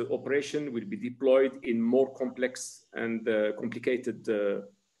peace operation will be deployed in more complex and complicated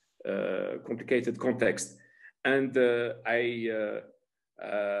context. And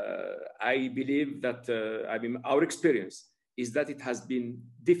I believe that, our experience is that it has been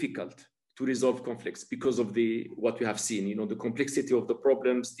difficult to resolve conflicts because of what we have seen, the complexity of the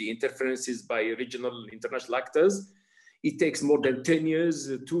problems, the interferences by regional international actors. It takes more than 10 years,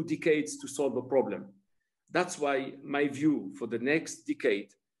 2 decades to solve a problem. That's why my view for the next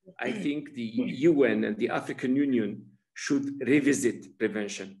decade, I think the UN and the African Union should revisit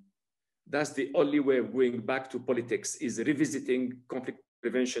prevention. That's the only way of going back to politics, is revisiting conflict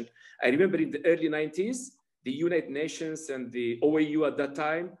prevention. I remember in the early 90s, the United Nations and the OAU at that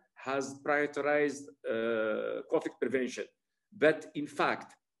time has prioritized conflict prevention. But in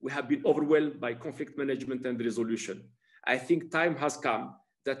fact, we have been overwhelmed by conflict management and resolution. I think time has come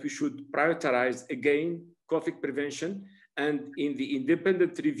that we should prioritize again conflict prevention. And in the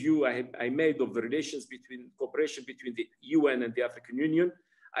independent review I made of the cooperation between the UN and the African Union,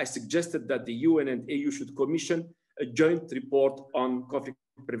 I suggested that the UN and AU should commission a joint report on conflict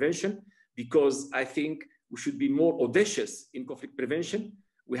prevention, because I think we should be more audacious in conflict prevention.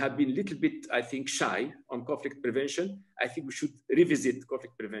 We have been a little bit, I think, shy on conflict prevention. I think we should revisit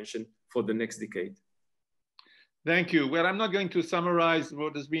conflict prevention for the next decade. Thank you. Well, I'm not going to summarize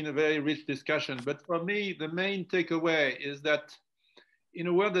what has been a very rich discussion, but for me, the main takeaway is that in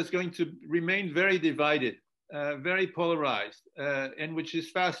a world that's going to remain very divided, very polarized, and which is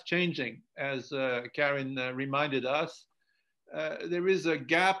fast changing, as Karin reminded us, there is a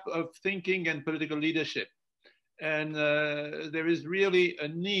gap of thinking and political leadership. And there is really a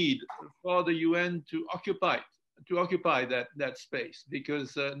need for the UN to occupy that space,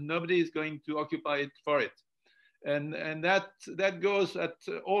 because nobody is going to occupy it for it. And that goes at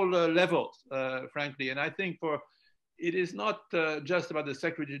all levels, frankly. And I think it is not just about the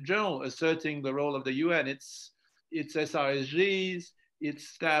Secretary General asserting the role of the UN. It's SRSGs, it's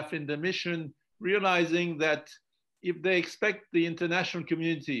staff in the mission, realizing that if they expect the international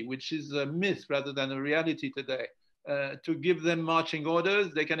community, which is a myth rather than a reality today, to give them marching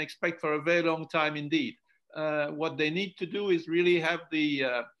orders, they can expect for a very long time indeed. What they need to do is really have the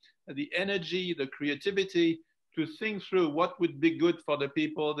energy, the creativity to think through what would be good for the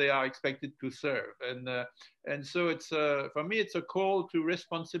people they are expected to serve. And so it's, for me, it's a call to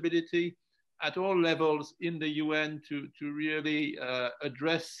responsibility at all levels in the UN to really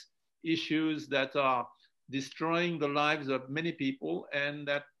address issues that are destroying the lives of many people and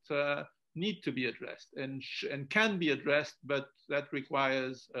that need to be addressed and can be addressed, but that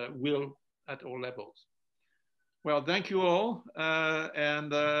requires will at all levels. Well, thank you all,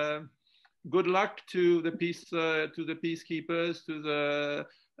 and good luck to the peacekeepers, to the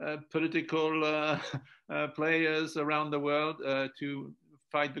political players around the world to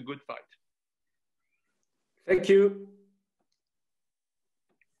fight the good fight. Thank you.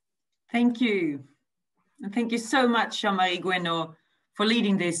 Thank you. And thank you so much, Jean-Marie Guéhenno, for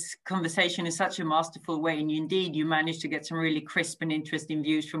leading this conversation in such a masterful way. And indeed, you managed to get some really crisp and interesting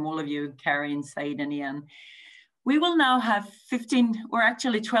views from all of you, Karin, Said, and Ian. We will now have 15 or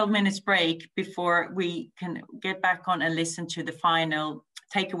actually 12 minutes break before we can get back on and listen to the final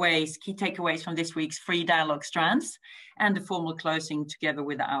takeaways, key takeaways from this week's free dialogue strands and the formal closing together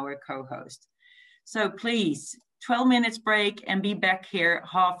with our co-host. So please, 12 minutes break and be back here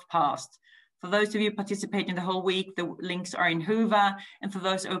past. For those of you participating the whole week, the links are in Hoover, and for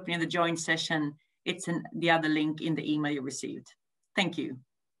those opening the joint session, it's in the other link in the email you received. Thank you.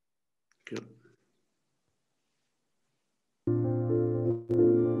 Good.